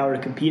firepower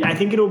to compete. I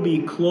think it'll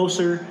be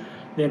closer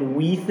than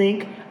we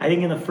think. I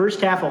think in the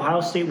first half,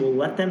 Ohio State will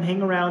let them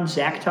hang around.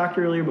 Zach talked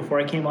earlier before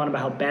I came on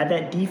about how bad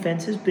that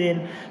defense has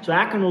been. So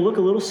Akron will look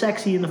a little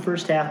sexy in the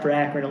first half for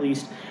Akron at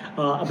least.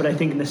 But I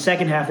think in the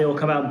second half, they will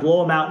come out and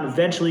blow them out. And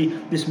eventually,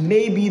 this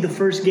may be the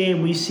first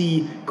game we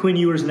see Quinn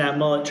Ewers and that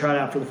mullet trot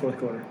out for the fourth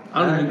quarter.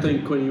 I don't even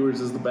think Quinn Ewers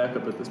is the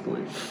backup at this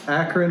point.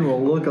 Akron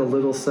will look a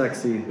little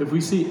sexy. If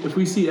we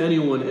see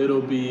anyone,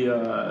 it'll be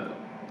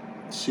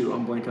shoot,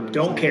 I'm blanking on his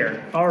Don't name.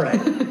 care. All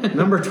right.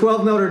 Number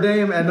 12, Notre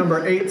Dame. At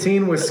number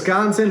 18,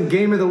 Wisconsin.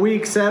 Game of the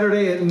week,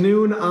 Saturday at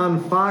noon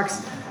on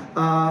Fox.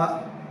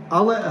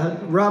 I'll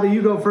let Robbie,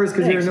 you go first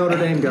because you're a Notre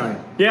Dame guy.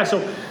 Yeah, so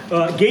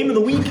game of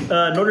the week,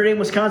 Notre Dame,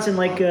 Wisconsin,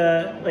 like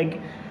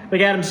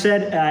Adam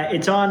said,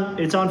 it's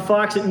on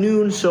Fox at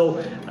noon. So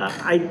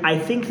I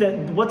think that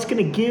what's going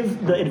to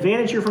give the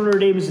advantage here for Notre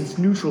Dame is its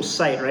neutral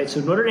site, right? So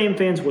Notre Dame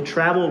fans will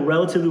travel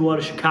relatively well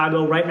to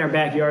Chicago, right in our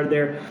backyard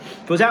there.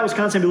 If I was at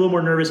Wisconsin, I'd be a little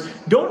more nervous.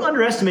 Don't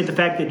underestimate the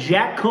fact that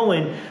Jack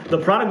Cohen, the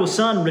prodigal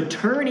son,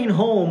 returning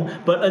home,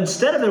 but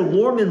instead of a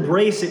warm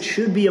embrace, it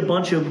should be a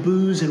bunch of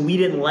boos and we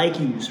didn't like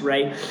yous,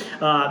 right?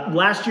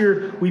 Last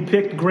year, we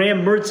picked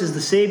Graham Mertz as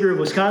the savior of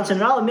Wisconsin,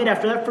 and I'll admit,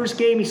 after that first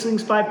game, he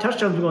slings 5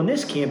 touchdowns. We're going,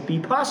 this can't be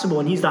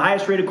possible, and he's the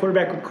highest-rated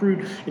quarterback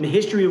recruit in the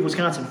history of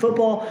Wisconsin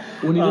football.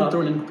 When he didn't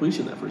throw an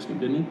incompletion that first game,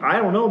 didn't he? I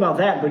don't know about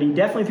that, but he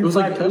definitely threw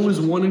 5 touchdowns. It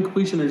was 1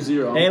 incompletion or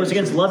 0. And it was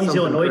against Lovey's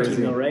Illinois crazy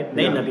team, though, right?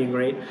 They ended up being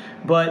great.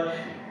 But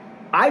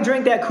I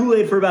drank that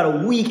Kool-Aid for about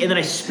a week, and then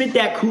I spit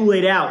that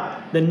Kool-Aid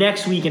out the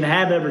next week and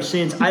have ever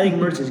since. I think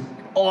Mertz is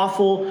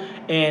awful,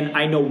 and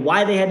I know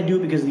why they had to do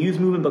it because of the youth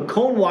movement. But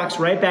Cohen walks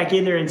right back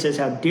in there and says,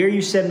 how dare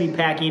you send me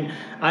packing?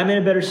 I'm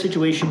in a better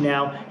situation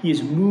now. He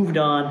has moved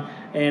on,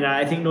 and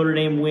I think Notre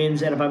Dame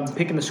wins. And if I'm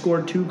picking the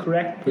score 2,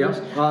 correct?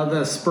 Yep.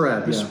 The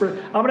spread. The spread.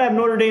 I'm going to have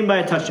Notre Dame by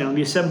a touchdown. It'll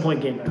be a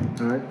 7-point game there.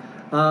 All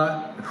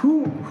right.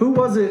 Who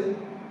was it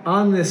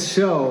on this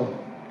show,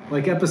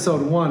 like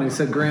episode 1, who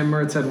said Graham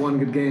Mertz had 1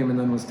 good game and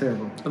then was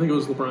terrible? I think it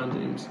was LeBron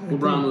James.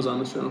 LeBron was on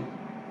the show.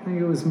 I think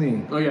it was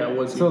me. Oh, yeah, it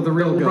was you. So the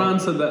real LeBron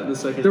goat. said that in the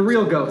second. The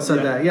real GOAT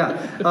said that,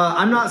 yeah.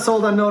 I'm not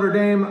sold on Notre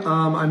Dame.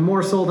 I'm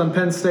more sold on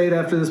Penn State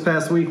after this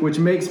past week, which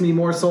makes me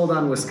more sold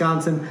on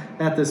Wisconsin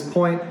at this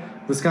point.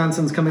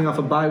 Wisconsin's coming off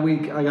a bye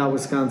week. I got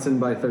Wisconsin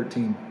by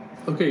 13.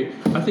 Okay,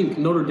 I think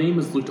Notre Dame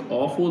has looked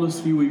awful this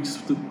few weeks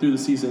through the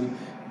season,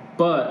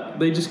 but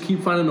they just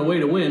keep finding a way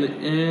to win,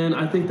 and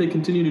I think they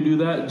continue to do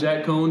that.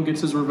 Jack Cohen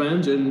gets his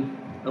revenge, and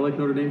I like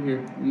Notre Dame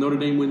here. Notre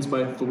Dame wins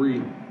by 3.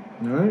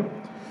 All right.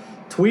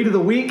 Tweet of the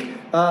week.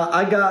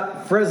 I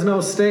got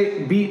Fresno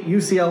State beat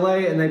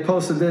UCLA, and they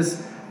posted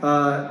this.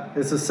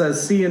 It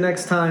says, see you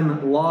next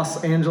time,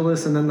 Los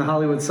Angeles, and then the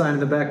Hollywood sign in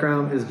the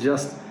background is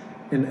just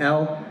an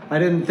L. I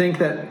didn't think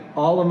that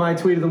all of my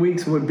tweet of the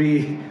weeks would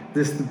be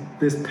this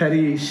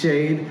petty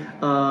shade,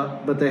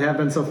 but they have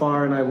been so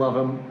far, and I love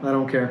them. I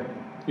don't care.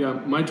 Yeah,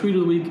 my tweet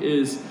of the week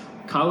is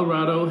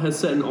Colorado has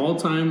set an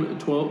all-time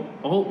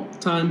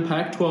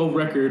Pac-12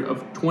 record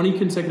of 20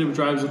 consecutive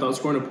drives without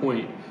scoring a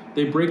point.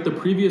 They break the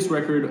previous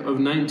record of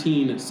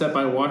 19 set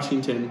by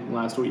Washington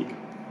last week.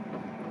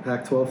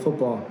 Pac-12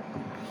 football.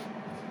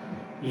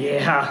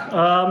 Yeah,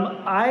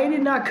 I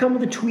did not come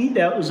with a tweet.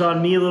 That was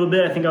on me a little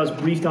bit. I think I was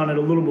briefed on it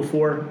a little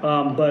before.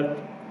 But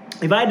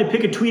if I had to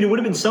pick a tweet, it would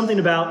have been something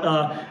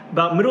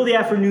about middle of the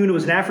afternoon. It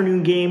was an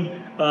afternoon game.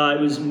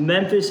 It was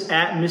Memphis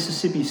at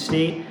Mississippi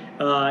State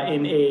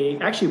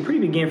in actually a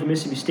pretty big game for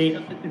Mississippi State.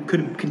 It could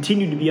have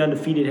continued to be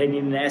undefeated heading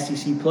into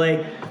SEC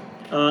play.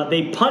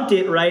 They punt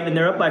it, right, and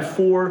they're up by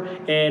 4,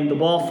 and the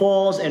ball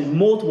falls, and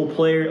multiple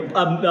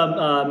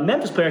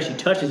Memphis player actually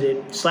touches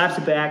it, slaps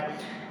it back.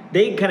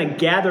 They kind of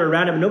gather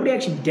around him. Nobody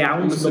actually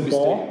downs the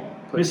ball.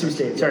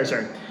 Mississippi State.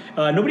 Sorry.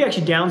 Nobody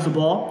actually downs the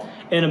ball,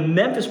 and a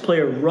Memphis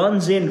player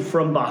runs in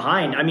from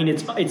behind. I mean,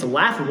 it's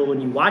laughable when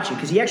you watch it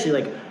because he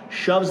actually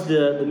shoves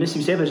the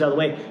Mississippi State players out of the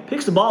way,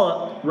 picks the ball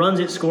up, runs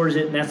it, scores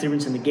it, and that's the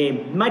difference in the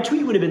game. My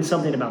tweet would have been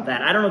something about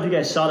that. I don't know if you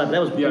guys saw that, but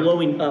that was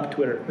blowing up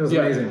Twitter. It was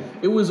amazing.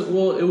 It was.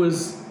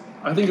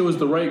 I think it was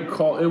the right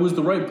call. It was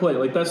the right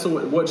play. That's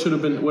what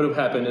would have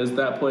happened is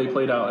that play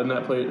played out and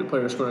that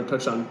player scored a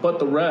touchdown. But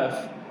the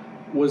ref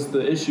was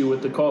the issue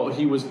with the call.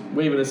 He was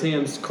waving his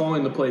hands,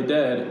 calling the play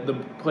dead. The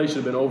play should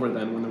have been over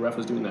then when the ref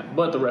was doing that.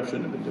 But the ref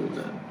shouldn't have been doing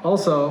that.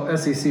 Also,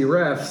 SEC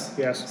refs.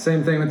 Yes.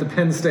 Same thing with the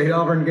Penn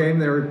State-Auburn game.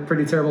 They were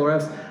pretty terrible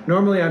refs.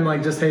 Normally,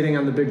 I'm just hating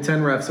on the Big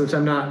Ten refs, which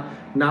I'm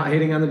not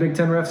hating on the Big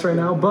Ten refs right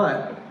now.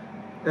 But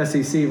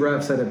SEC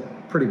refs had a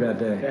pretty bad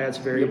day. That's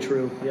very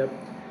true. Yep.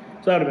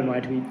 So that would have been my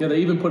tweet. Yeah, they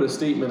even put a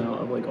statement out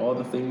of all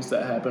the things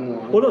that happened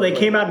wrong. Well, no, they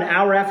came out an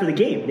hour after the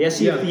game. The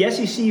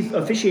SEC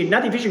officiated,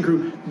 not the officiating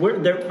crew.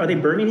 Are they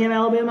Birmingham,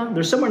 Alabama?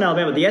 They're somewhere in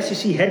Alabama. The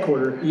SEC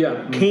headquarters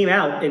came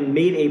out and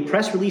made a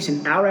press release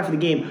an hour after the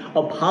game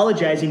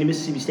apologizing to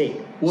Mississippi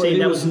State, saying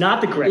that was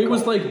not the correct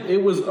call.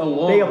 It was a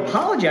long. They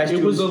apologized to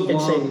him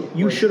and said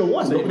you should have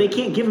won, but they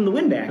can't give him the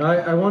win back.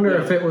 I wonder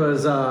if it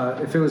was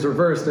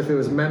reversed, if it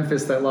was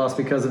Memphis that lost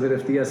because of it,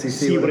 if the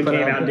SEC would have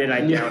came out and did.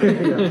 I doubt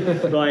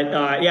it.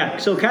 But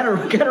so kind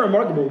of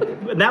remarkable.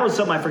 And that was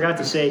something I forgot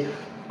to say.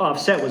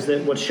 Offset was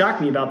that what shocked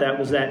me about that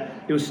was that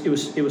it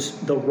was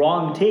the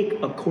wrong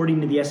take according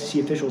to the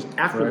SEC officials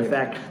after the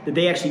fact that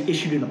they actually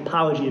issued an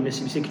apology to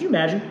Mississippi State. Could you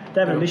imagine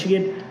that happened in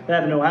Michigan, that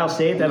happened in Ohio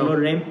State, that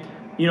happened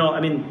in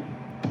Notre Dame?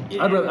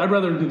 I'd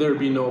rather there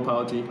be no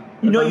apology.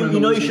 You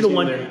should have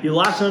won. You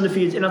lost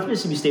undefeated. And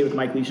Mississippi State with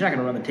Mike Leach, you're not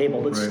going to run the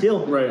table. But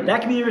still,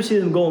 that could be the difference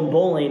between them going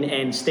bowling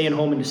and staying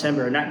home in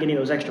December and not getting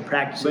those extra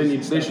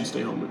practices. They should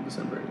stay home in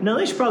December. No,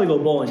 they should probably go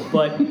bowling.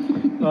 But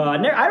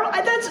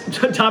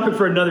that's a topic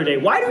for another day.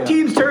 Why do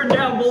teams turn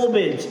down bowl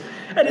bids?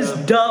 That is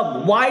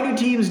dumb. Why do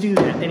teams do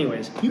that?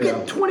 Anyways, you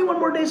get 21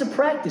 more days of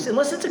practice,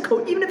 unless it's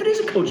even if it is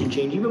a coaching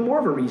change, even more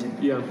of a reason.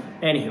 Yeah.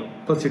 Anywho.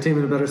 Puts your team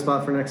in a better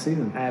spot for next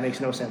season. That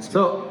makes no sense.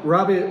 So,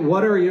 Robbie,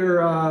 what's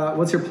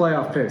your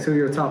playoff picks? Who are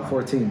your top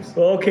 4 teams?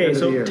 Okay,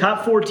 so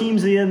top 4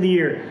 teams at the end of the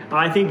year.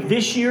 I think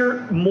this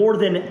year, more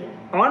than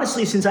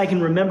honestly, since I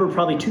can remember,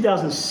 probably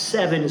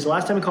 2007 is the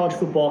last time in college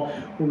football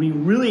where we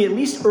really, at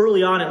least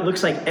early on, it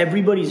looks like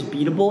everybody's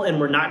beatable and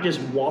we're not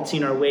just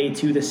waltzing our way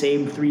to the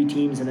same 3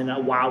 teams and then a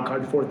wild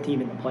card 4th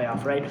team in the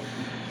playoff, right?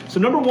 So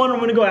number 1, I'm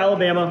going to go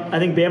Alabama. I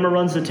think Bama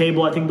runs the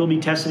table. I think they'll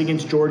be tested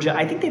against Georgia.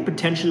 I think they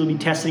potentially will be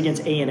tested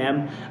against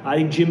A&M. I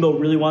think Jimbo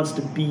really wants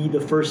to be the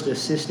first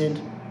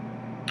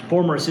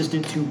former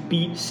assistant to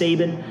beat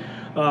Saban.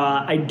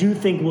 I do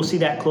think we'll see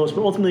that close,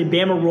 but ultimately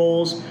Bama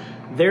rolls.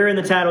 They're in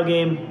the title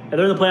game. They're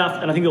in the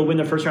playoff, and I think they'll win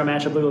their first round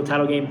matchup. They'll go to the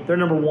title game. They're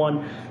number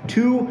 1.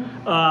 2,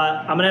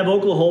 I'm going to have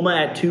Oklahoma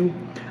at 2.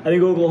 I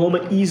think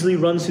Oklahoma easily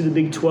runs through the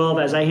Big 12,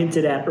 as I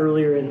hinted at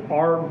earlier in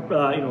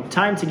our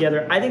time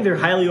together. I think they're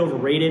highly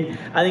overrated.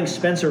 I think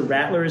Spencer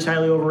Rattler is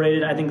highly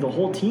overrated. I think the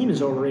whole team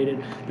is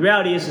overrated. The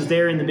reality is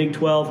they're in the Big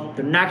 12.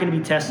 They're not going to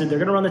be tested. They're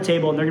going to run the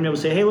table, and they're going to be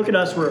able to say, hey, look at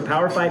us. We're a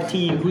Power 5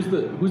 team. Who's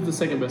the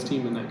second best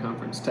team in that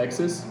conference?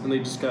 Texas? And they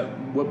just got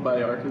whooped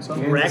by Arkansas?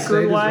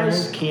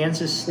 Record-wise,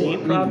 Kansas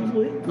State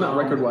probably. Not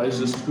record-wise,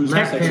 just who's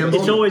Matt second. Campbell.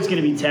 It's always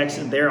going to be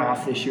Texas. They're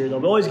off this year, though.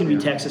 They're always going to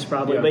be Texas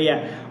probably. Yeah. But,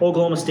 yeah,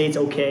 Oklahoma State's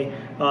okay.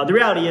 The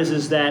reality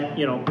is that,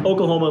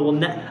 Oklahoma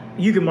will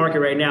you can mark it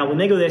right now. When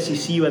they go to the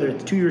SEC, whether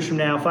it's 2 years from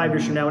now, 5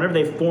 years from now, whenever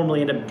they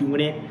formally end up doing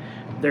it,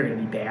 they're going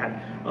to be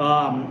bad.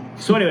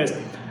 So anyways,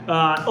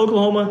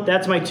 Oklahoma,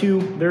 that's my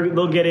 2.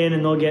 They'll get in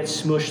and they'll get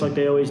smushed like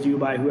they always do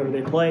by whoever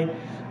they play.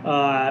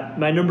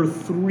 My number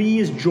 3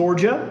 is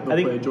Georgia.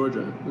 They'll play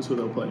Georgia. That's who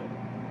they'll play.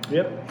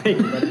 Yep. Thank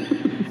you,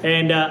 buddy.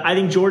 And I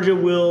think Georgia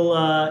will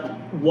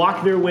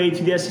walk their way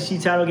to the SEC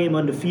title game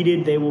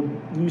undefeated. They will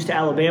lose to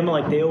Alabama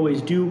like they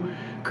always do.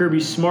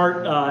 Kirby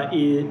Smart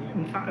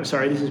I'm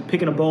sorry, this is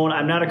picking a bone.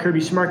 I'm not a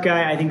Kirby Smart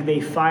guy. I think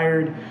they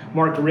fired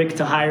Mark Richt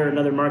to hire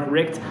another Mark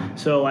Richt.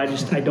 So I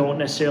don't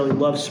necessarily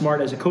love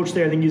Smart as a coach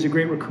there. I think he's a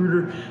great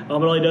recruiter.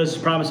 But all he does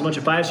is promise a bunch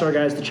of 5-star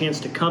guys the chance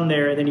to come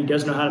there, and then he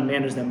doesn't know how to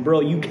manage them.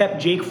 Bro, you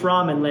kept Jake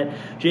Fromm and let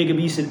Jacob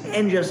Eason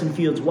and Justin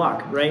Fields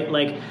walk, right?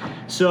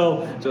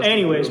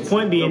 Anyways,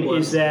 point being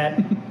is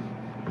that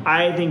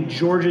I think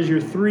Georgia's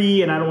your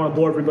 3, and I don't want to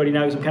bore everybody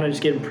now because I'm kind of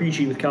just getting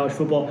preachy with college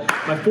football.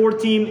 My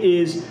 4th team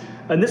is,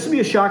 and this will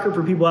be a shocker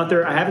for people out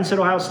there, I haven't said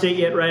Ohio State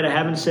yet, right? I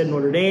haven't said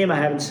Notre Dame. I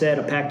haven't said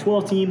a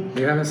Pac-12 team.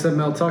 You haven't said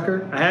Mel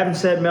Tucker? I haven't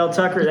said Mel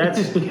Tucker.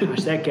 That's,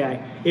 gosh, that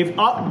guy.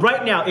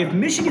 Right now, if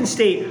Michigan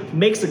State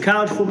makes the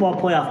college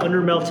football playoff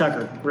under Mel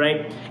Tucker,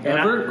 right?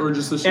 Or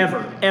just this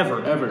year?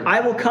 Ever.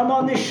 I will come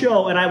on this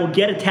show and I will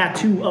get a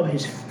tattoo of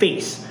his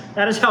face.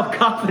 That is how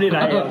confident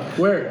I am.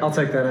 Where? I'll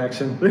take that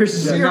action.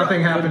 There's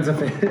nothing happens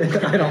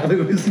if I don't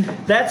lose.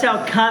 That's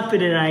how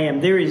confident I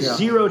am. There is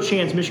zero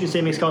chance Michigan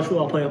State makes college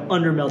football playoff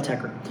under Mel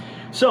Tucker.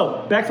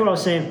 So, back to what I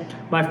was saying.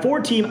 My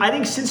 4 team, I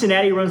think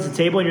Cincinnati runs the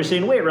table, and you're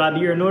saying, wait, Robbie,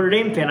 you're a Notre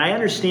Dame fan. I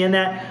understand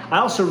that. I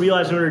also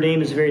realize Notre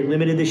Dame is very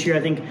limited this year,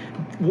 I think.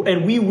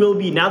 And we will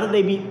be, now that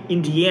they beat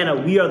Indiana,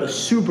 we are the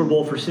Super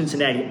Bowl for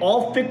Cincinnati.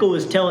 All Fickle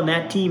is telling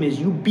that team is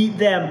you beat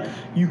them,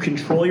 you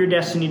control your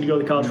destiny to go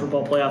to the college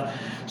football playoff.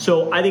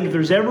 So I think if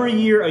there's ever a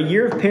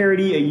year of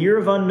parity, a year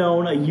of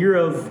unknown, a year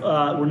of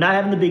we're not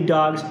having the big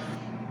dogs,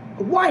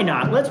 why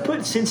not? Let's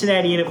put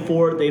Cincinnati in at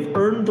 4. They've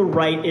earned the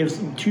right. It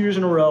was 2 years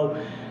in a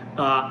row.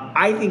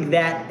 I think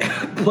that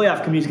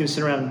playoff committee is going to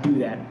sit around and do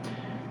that.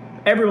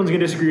 Everyone's going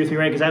to disagree with me,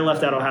 right? Because I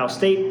left out Ohio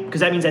State. Because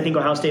that means I think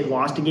Ohio State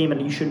lost a game,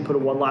 and you shouldn't put a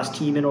one-loss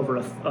team in over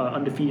an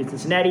undefeated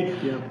Cincinnati.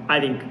 Yeah.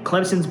 I think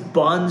Clemson's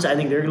buns. I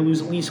think they're going to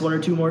lose at least 1 or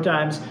 2 more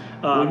times.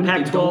 Even Pac-12,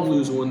 if they don't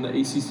lose one, the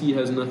ACC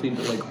has nothing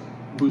to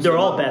boost. They're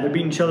all bad. They're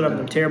beating each other up.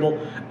 They're terrible.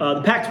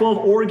 The Pac-12,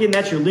 Oregon,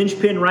 that's your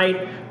linchpin,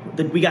 right?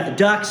 We got the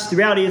Ducks. The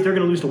reality is they're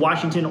going to lose to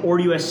Washington or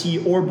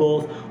USC or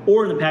both,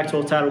 or in the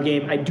Pac-12 title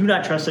game. I do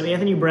not trust them.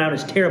 Anthony Brown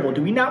is terrible.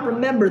 Do we not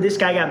remember this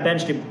guy got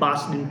benched at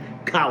Boston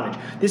College?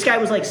 This guy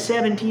was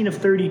 17 of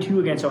 32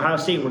 against Ohio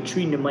State, and we're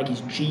treating him like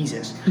he's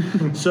Jesus.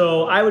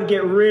 So I would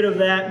get rid of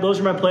that. Those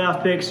are my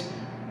playoff picks.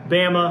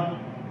 Bama,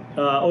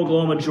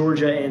 Oklahoma,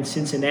 Georgia, and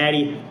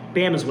Cincinnati.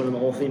 Bama's winning the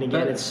whole thing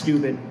again. It's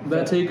stupid.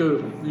 That take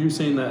you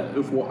saying that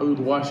if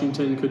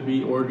Washington could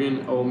beat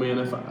Oregon, oh man,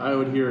 if I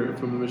would hear it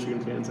from the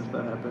Michigan fans if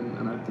that happened,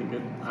 and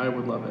I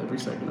would love every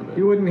second of it.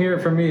 You wouldn't hear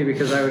it from me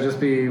because I would just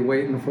be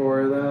waiting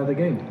for the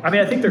game. I mean,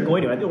 I think they're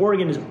going to. I think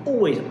Oregon is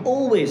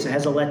always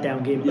has a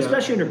letdown game,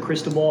 especially under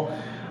Cristobal.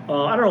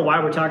 I don't know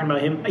why we're talking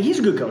about him. He's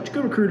a good coach,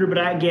 good recruiter, but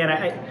I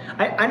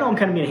know I'm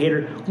kind of being a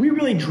hater. We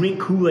really drink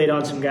Kool-Aid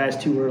on some guys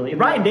too early.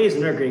 And Ryan Day is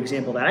another great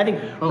example of that. I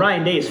think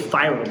Ryan Day is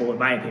fireable, in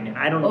my opinion.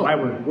 I don't know why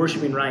we're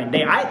worshiping Ryan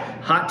Day.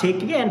 Hot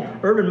take again,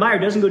 Urban Meyer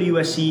doesn't go to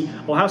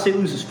USC. Ohio State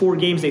loses 4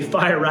 games, they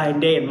fire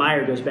Ryan Day, and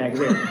Meyer goes back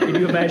there. Can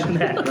you imagine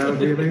that? That would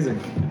be amazing.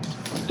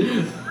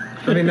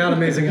 I mean, not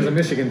amazing as a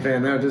Michigan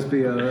fan. That would just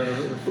be a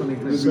funny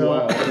thing.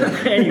 So,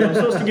 anyway, I'm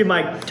supposed to give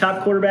my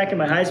top quarterback and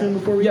my Heisman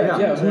before we go?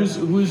 Yeah.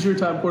 Who's your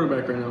top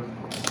quarterback right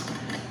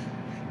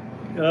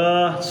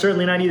now?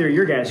 Certainly not either of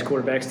your guys'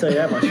 quarterbacks, tell you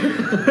that much.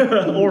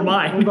 Or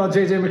mine. What about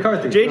J.J.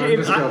 McCarthy?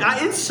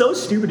 It's so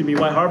stupid to me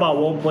why Harbaugh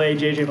won't play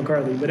J.J.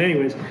 McCarthy. But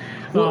anyways.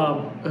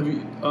 Well,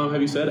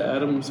 have you said,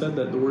 Adam said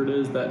that the word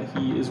is that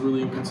he is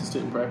really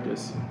inconsistent in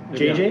practice.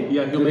 JJ?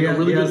 Yeah, he'll make a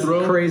really good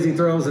throw. Crazy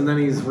throws, and then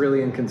he's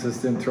really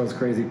inconsistent, throws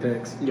crazy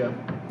picks. Yeah,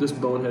 just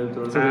boneheaded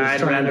throws.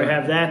 I'd rather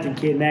have that than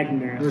Cade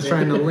McNamara. They're just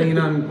trying to lean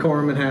on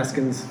Corum and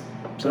Haskins,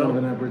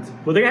 Donovan Edwards.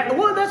 Well,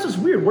 that's what's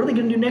weird. What are they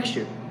going to do next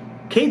year?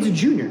 Cade's a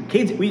junior.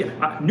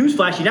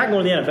 Newsflash, he's not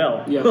going to the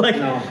NFL. Yeah.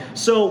 No.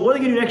 So what are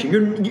they going to do next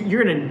year?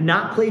 You're going to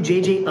not play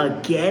JJ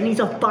again? He's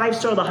a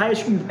 5-star, the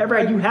highest you've ever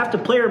had. You have to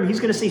play him.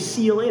 He's going to say,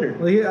 see you later.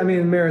 Well,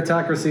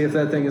 meritocracy, if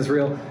that thing is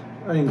real,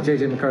 I think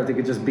J.J. McCarthy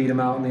could just beat him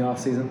out in the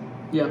offseason.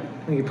 Yeah.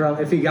 I think he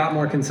probably, if he got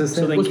more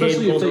consistent. So then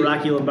Cade pulls a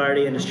Rocky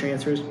Lombardi and his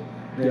transfers?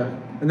 Yeah.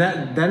 And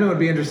then it would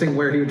be interesting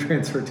where he would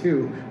transfer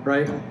to,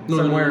 right?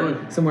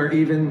 Somewhere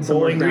even,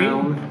 somewhere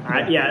down.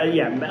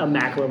 A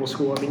MAC level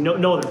school. I mean,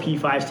 no other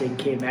P5's taking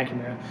Cade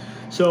McNamara.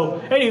 So,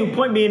 anyway,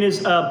 point being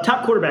is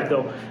top quarterback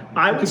though.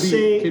 I would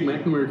say Cade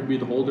McNamara could be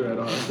the holder at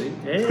Ohio State.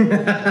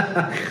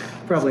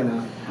 Probably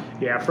not.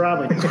 Yeah,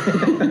 probably.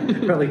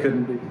 Probably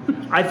couldn't be.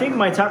 I think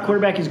my top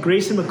quarterback is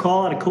Grayson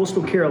McCall out of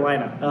Coastal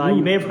Carolina.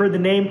 You may have heard the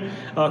name.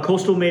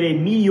 Coastal made a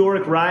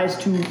meteoric rise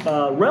to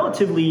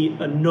relatively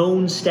a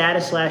known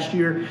status last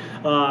year.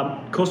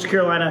 Coastal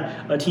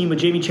Carolina, a team with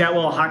Jamie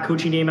Chatwell, a hot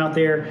coaching name out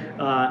there.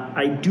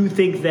 I do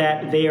think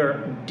that they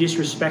are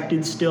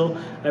disrespected still.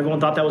 Everyone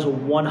thought that was a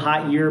one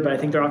hot year, but I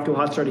think they're off to a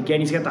hot start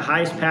again. He's got the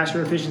highest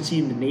passer efficiency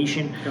in the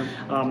nation.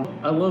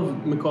 I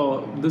love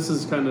McCall. This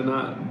is kind of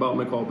not about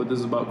McCall, but this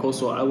is about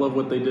Coastal. I love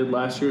what they did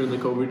last year in the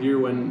COVID year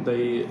when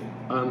they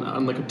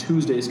on like a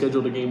Tuesday,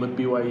 scheduled a game with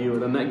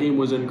BYU, and that game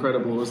was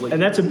incredible. It was like,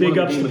 and that's a big one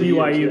of ups the to game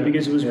of the years, BYU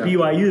because it was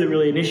BYU that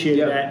really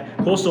initiated that.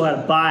 Coastal had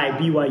a bye.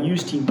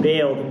 BYU's team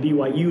bailed, and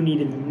BYU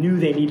knew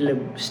they needed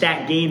to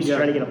stack games to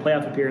try to get a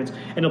playoff appearance.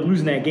 Ended up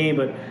losing that game,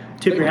 but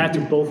tip your hat to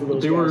both of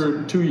those They guys.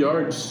 were 2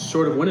 yards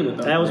short of winning it,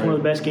 though. That was one of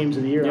the best games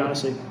of the year,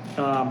 honestly.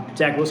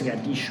 Zach Wilson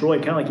got destroyed,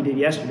 kind of like he did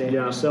yesterday.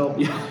 Yeah. So,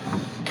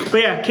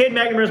 but yeah, Cade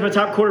McNamara is my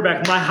top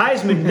quarterback. My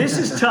Heisman, this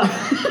is tough.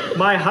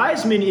 My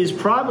Heisman is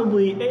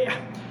probably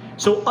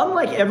so.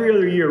 Unlike every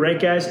other year, right,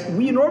 guys?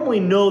 We normally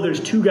know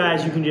there's two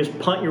guys you can just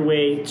punt your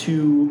way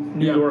to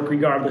New York,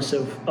 regardless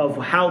of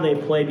how they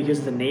play because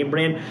of the name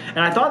brand. And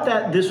I thought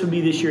that this would be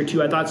this year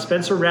too. I thought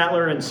Spencer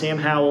Rattler and Sam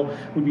Howell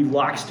would be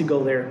locks to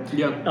go there.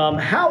 Yeah.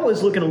 Howell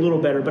is looking a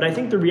little better, but I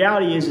think the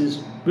reality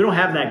is we don't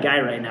have that guy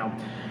right now.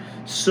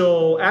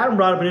 So Adam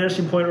brought up an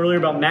interesting point earlier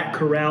about Matt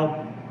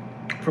Corral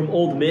from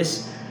Ole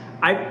Miss.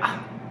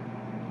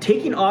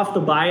 Taking off the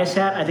bias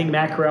hat, I think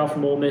Matt Corral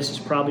from Ole Miss is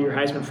probably your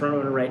Heisman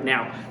frontrunner right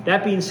now.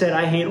 That being said,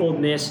 I hate Ole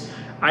Miss.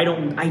 I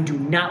do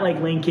not like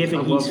Lane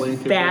Kiffin.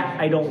 He's fat.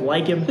 I don't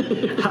like him.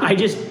 I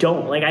just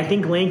don't. I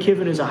think Lane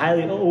Kiffin is a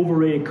highly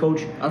overrated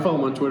coach. I follow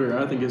him on Twitter.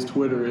 I think his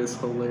Twitter is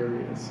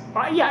hilarious.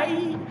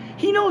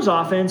 He knows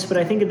offense, but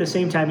I think at the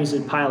same time he's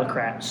a pile of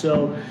crap.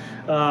 So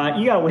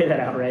you got to weigh that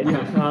out, right?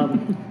 Yeah.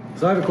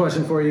 So I have a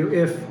question for you.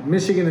 If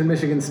Michigan and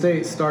Michigan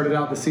State started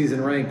out the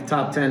season ranked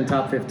top 10,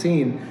 top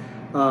 15,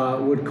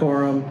 would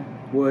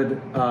Corum,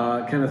 would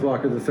Kenneth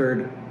Walker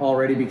III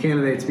already be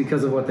candidates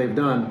because of what they've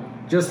done,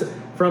 just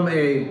from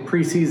a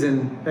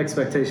preseason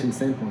expectation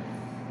standpoint?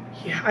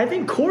 Yeah, I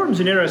think Corum's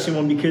an interesting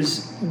one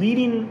because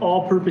leading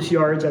all-purpose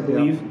yards, I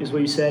believe, is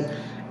what you said.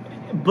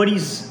 But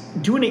he's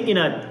doing it in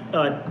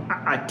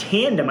a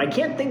tandem. I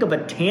can't think of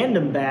a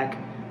tandem back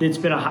that's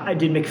been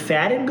did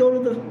McFadden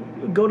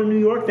go to New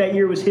York that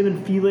year? It was him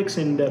and Felix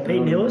and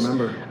Peyton Hillis.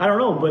 I don't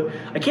know, but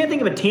I can't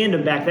think of a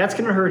tandem back. That's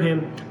going to hurt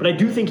him, but I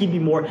do think he'd be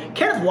more.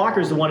 Kenneth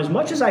Walker's the one. As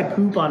much as I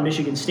poop on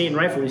Michigan State, and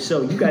rightfully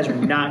so, you guys are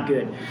not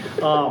good.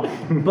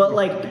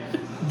 But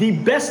the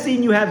best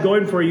thing you have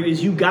going for you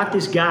is you got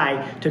this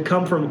guy to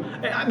come from.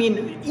 I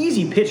mean,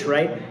 easy pitch,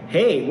 right?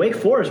 Hey, Wake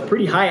Forest,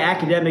 pretty high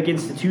academic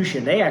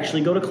institution. They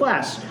actually go to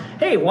class.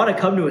 Hey, want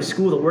to come to a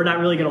school that we're not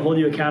really going to hold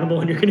you accountable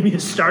and you're going to be the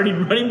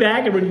starting running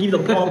back and we're going to give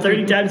you the ball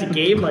 30 times a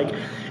game?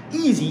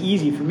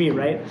 Easy for me,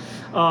 right?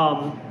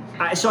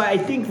 So I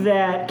think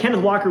that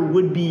Kenneth Walker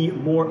would be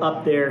more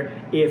up there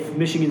if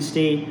Michigan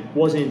State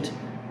wasn't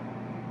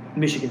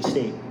Michigan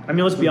State. I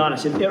mean, let's be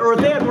honest. If they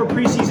had more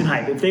preseason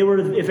hype, if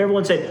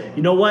everyone said,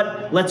 you know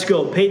what, let's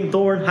go. Peyton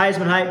Thorne,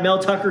 Heisman hype, Mel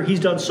Tucker, he's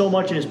done so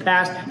much in his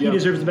past. He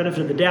deserves the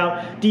benefit of the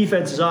doubt.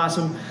 Defense is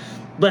awesome.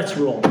 Let's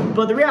roll.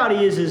 But the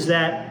reality is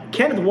that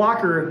Kenneth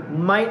Walker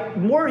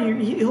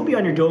he'll be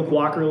on your Doak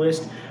Walker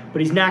list,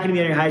 but he's not going to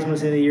be on your Heisman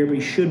list at the end of the year, but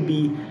he should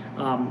be.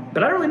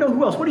 But I don't really know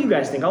who else. What do you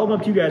guys think? I'll open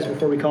up to you guys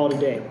before we call it a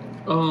day.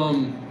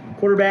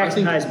 Quarterbacks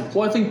and Heisman.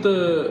 Well, I think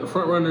the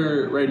front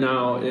runner right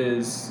now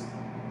is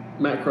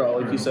Matt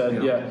Corral, like you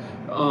said. Yeah.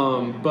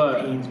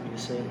 But Pains me to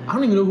say that. I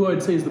don't even know who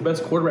I'd say is the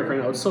best quarterback right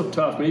now. It's so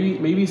tough.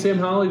 Maybe Sam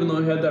Howell, even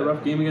though he had that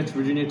rough game against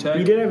Virginia Tech.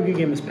 He did have a good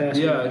game this past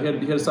week. Yeah, he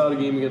had a solid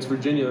game against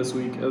Virginia this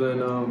week. And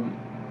then,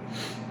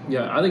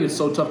 I think it's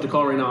so tough to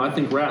call right now. I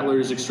think Rattler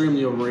is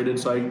extremely overrated,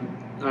 so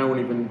I won't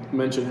even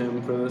mention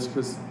him for this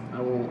because I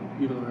won't,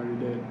 even though I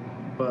already did.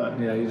 But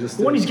yeah, you just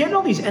when he's getting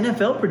all these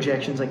NFL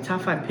projections, like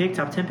top 5 pick,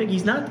 top 10 pick,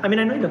 he's not. I mean,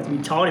 I know you don't have to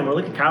be tall anymore.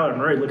 Look at Kyler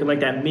Murray looking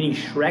like that mini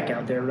Shrek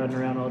out there running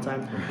around all the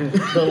time.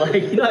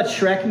 But you know that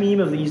Shrek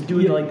meme of he's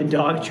doing the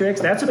dog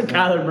tricks. That's what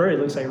Kyler Murray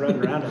looks like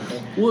running around out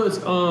there. Well, it's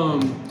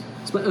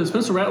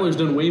Spencer Rattler's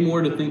done way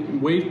more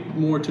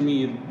to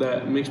me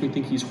that makes me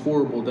think he's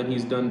horrible than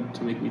he's done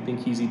to make me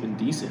think he's even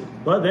decent.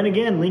 But then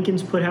again,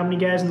 Lincoln's put how many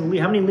guys in the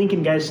league? How many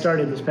Lincoln guys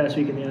started this past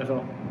week in the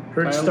NFL?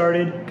 Hurts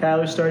started,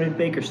 Kyler started,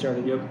 Baker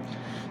started. Yep.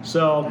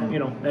 So,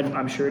 and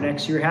I'm sure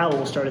next year Howell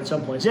will start at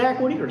some point.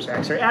 Adam, what do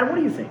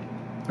you think?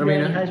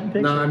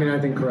 I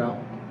think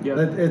Corral. Yeah.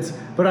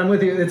 But I'm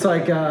with you. It's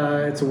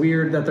it's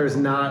weird that there's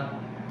not.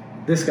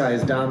 This guy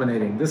is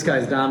dominating. This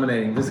guy's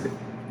dominating.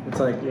 It's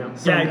like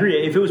I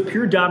agree. If it was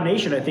pure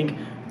domination, I think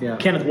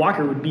Kenneth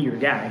Walker would be your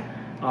guy.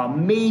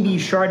 Maybe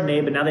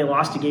Chardonnay, but now they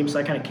lost a game, so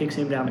that kind of kicks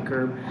him down the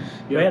curb.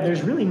 Yeah,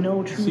 there's really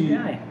no true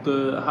guy.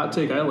 The hot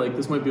take I like,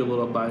 this might be a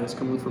little biased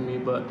coming from me,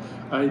 but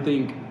I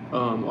think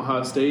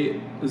Ohio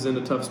State is in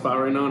a tough spot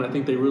right now, and I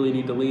think they really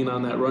need to lean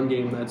on that run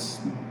game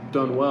that's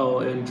done well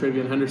in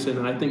TreVeyon Henderson,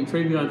 and I think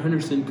TreVeyon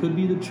Henderson could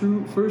be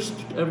the first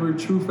ever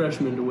true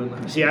freshman to win the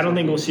Heisman. See, I don't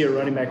think we'll see a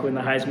running back win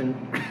the Heisman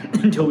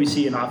until we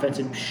see an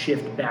offensive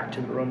shift back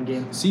to the run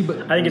game. See,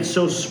 but I think it's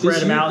so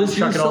spread them out. This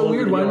chuck is it all so over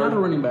weird. the Why yard. not a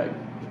running back?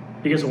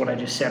 Because of what I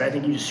just said. I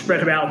think you just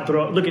spread them out and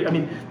throw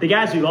it. The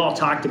guys we've all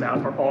talked about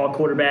are all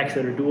quarterbacks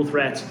that are dual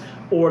threats,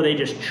 or they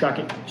just chuck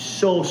it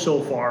so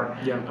far.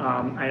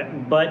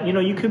 Yeah. But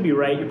you could be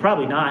right. You're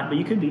probably not, but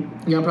you could be.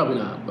 Yeah, I'm probably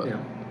not, but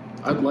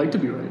I'd like to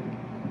be right.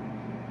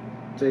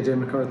 J.J.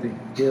 McCarthy.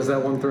 He has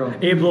that one throw.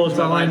 It blows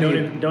my mind. all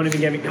I Don't even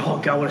get me. Oh,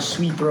 God, what a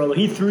sweet throw.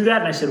 He threw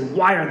that, and I said,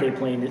 why aren't they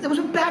playing this? It was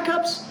with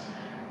backups.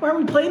 why aren't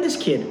we playing this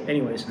kid?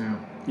 Anyways.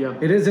 Yeah.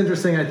 It is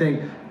interesting, I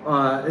think,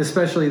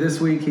 especially this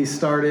week. He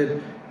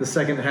started the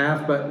second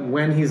half, but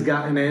when he's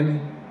gotten in,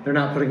 they're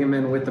not putting him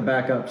in with the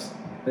backups.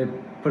 They're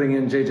putting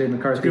in J.J.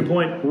 McCarthy. Good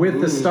point. With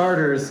the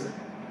starters,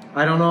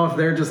 I don't know if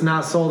they're just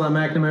not sold on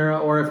McNamara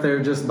or if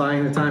they're just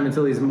buying the time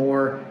until he's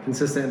more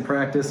consistent in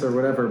practice or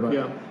whatever. But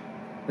Yeah.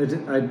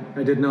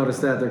 I did notice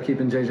that they're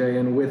keeping J.J.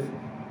 in with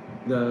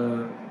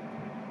the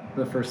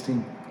first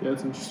team. Yeah,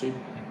 that's interesting.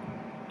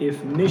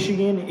 If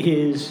Michigan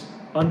is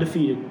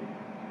undefeated,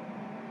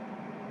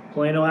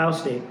 playing Ohio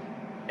State,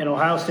 and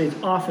Ohio State's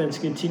offense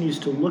continues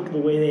to look the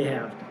way they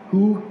have,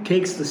 who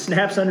takes the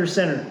snaps under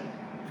center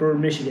for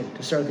Michigan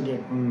to start the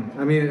game?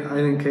 I mean, I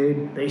think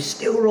Cade. They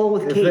still roll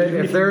with If, Cade. they,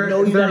 even if they're, you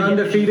know if you they're gotta get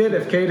undefeated,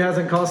 if Cade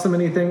hasn't cost them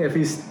anything, if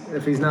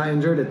he's not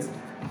injured, it's.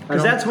 I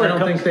don't, that's where I it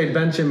don't comes- think they'd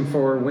bench him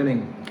for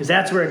winning. Because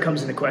that's where it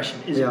comes into question.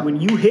 Is Yeah. when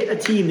you hit a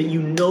team that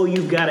you know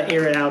you've got to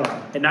air it out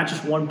on, and not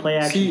just one play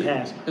action See,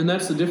 pass. and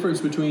that's the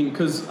difference between,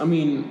 because, I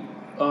mean,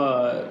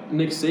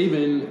 Nick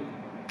Saban,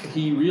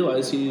 he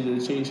realized he needed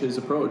to change his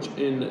approach,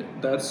 and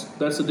that's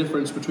the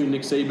difference between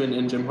Nick Saban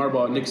and Jim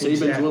Harbaugh. Nick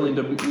Saban's Exactly. willing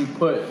to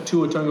put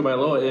Tua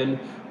Tagovailoa in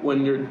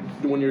when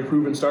your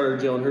proven starter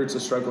Jalen Hurts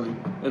is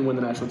struggling and win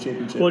the national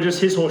championship. Well, just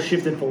his whole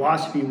shift in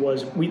philosophy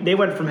was they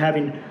went from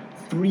having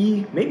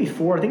 3, maybe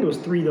 4, I think it was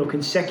 3 though,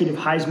 consecutive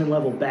Heisman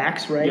level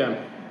backs, right? Yeah.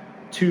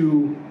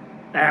 To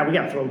we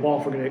got to throw the ball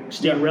if we're going to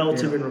stay Yeah.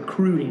 relative in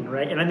recruiting,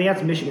 right? And I think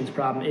that's Michigan's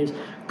problem is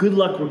good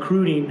luck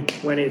recruiting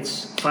when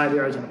it's 5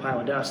 yards in a pile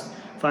of dust.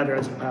 5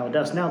 yards in a pile of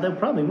dust. Now they'll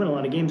probably win a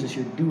lot of games this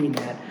year doing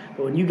that,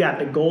 but when you got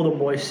the Golden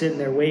Boys sitting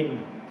there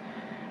waiting,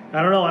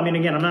 I don't know. I mean,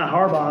 again, I'm not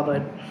Harbaugh,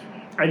 but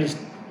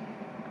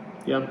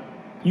Yeah.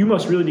 you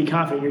must really be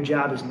confident your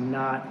job is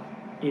not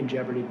in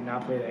jeopardy to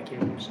not play that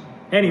game. So,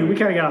 anyway, we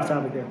kind of got off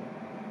topic there.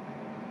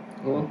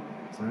 Well,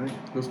 All right.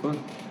 it was fun.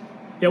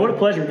 Yeah, what a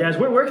pleasure, guys.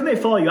 Where can they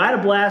follow you? I had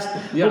a blast.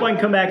 Yeah. Hope I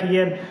can come back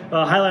again.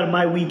 Highlight of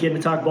my weekend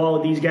to talk ball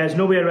with these guys.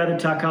 Nobody I'd rather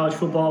talk college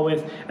football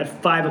with at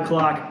 5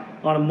 o'clock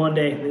on a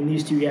Monday than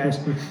these two guys.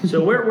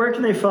 So where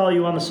can they follow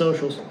you on the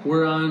socials?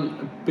 We're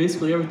on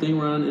basically everything.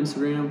 We're on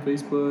Instagram,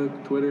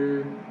 Facebook,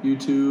 Twitter,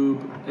 YouTube,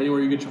 anywhere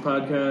you get your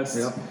podcasts.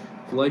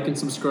 Yep. Like and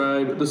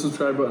subscribe. The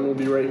subscribe button will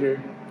be right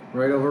here.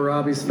 Right over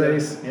Robbie's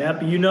face.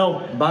 Yep, you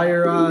know. Buy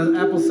your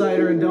apple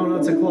cider and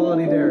donuts at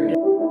Quality Dairy.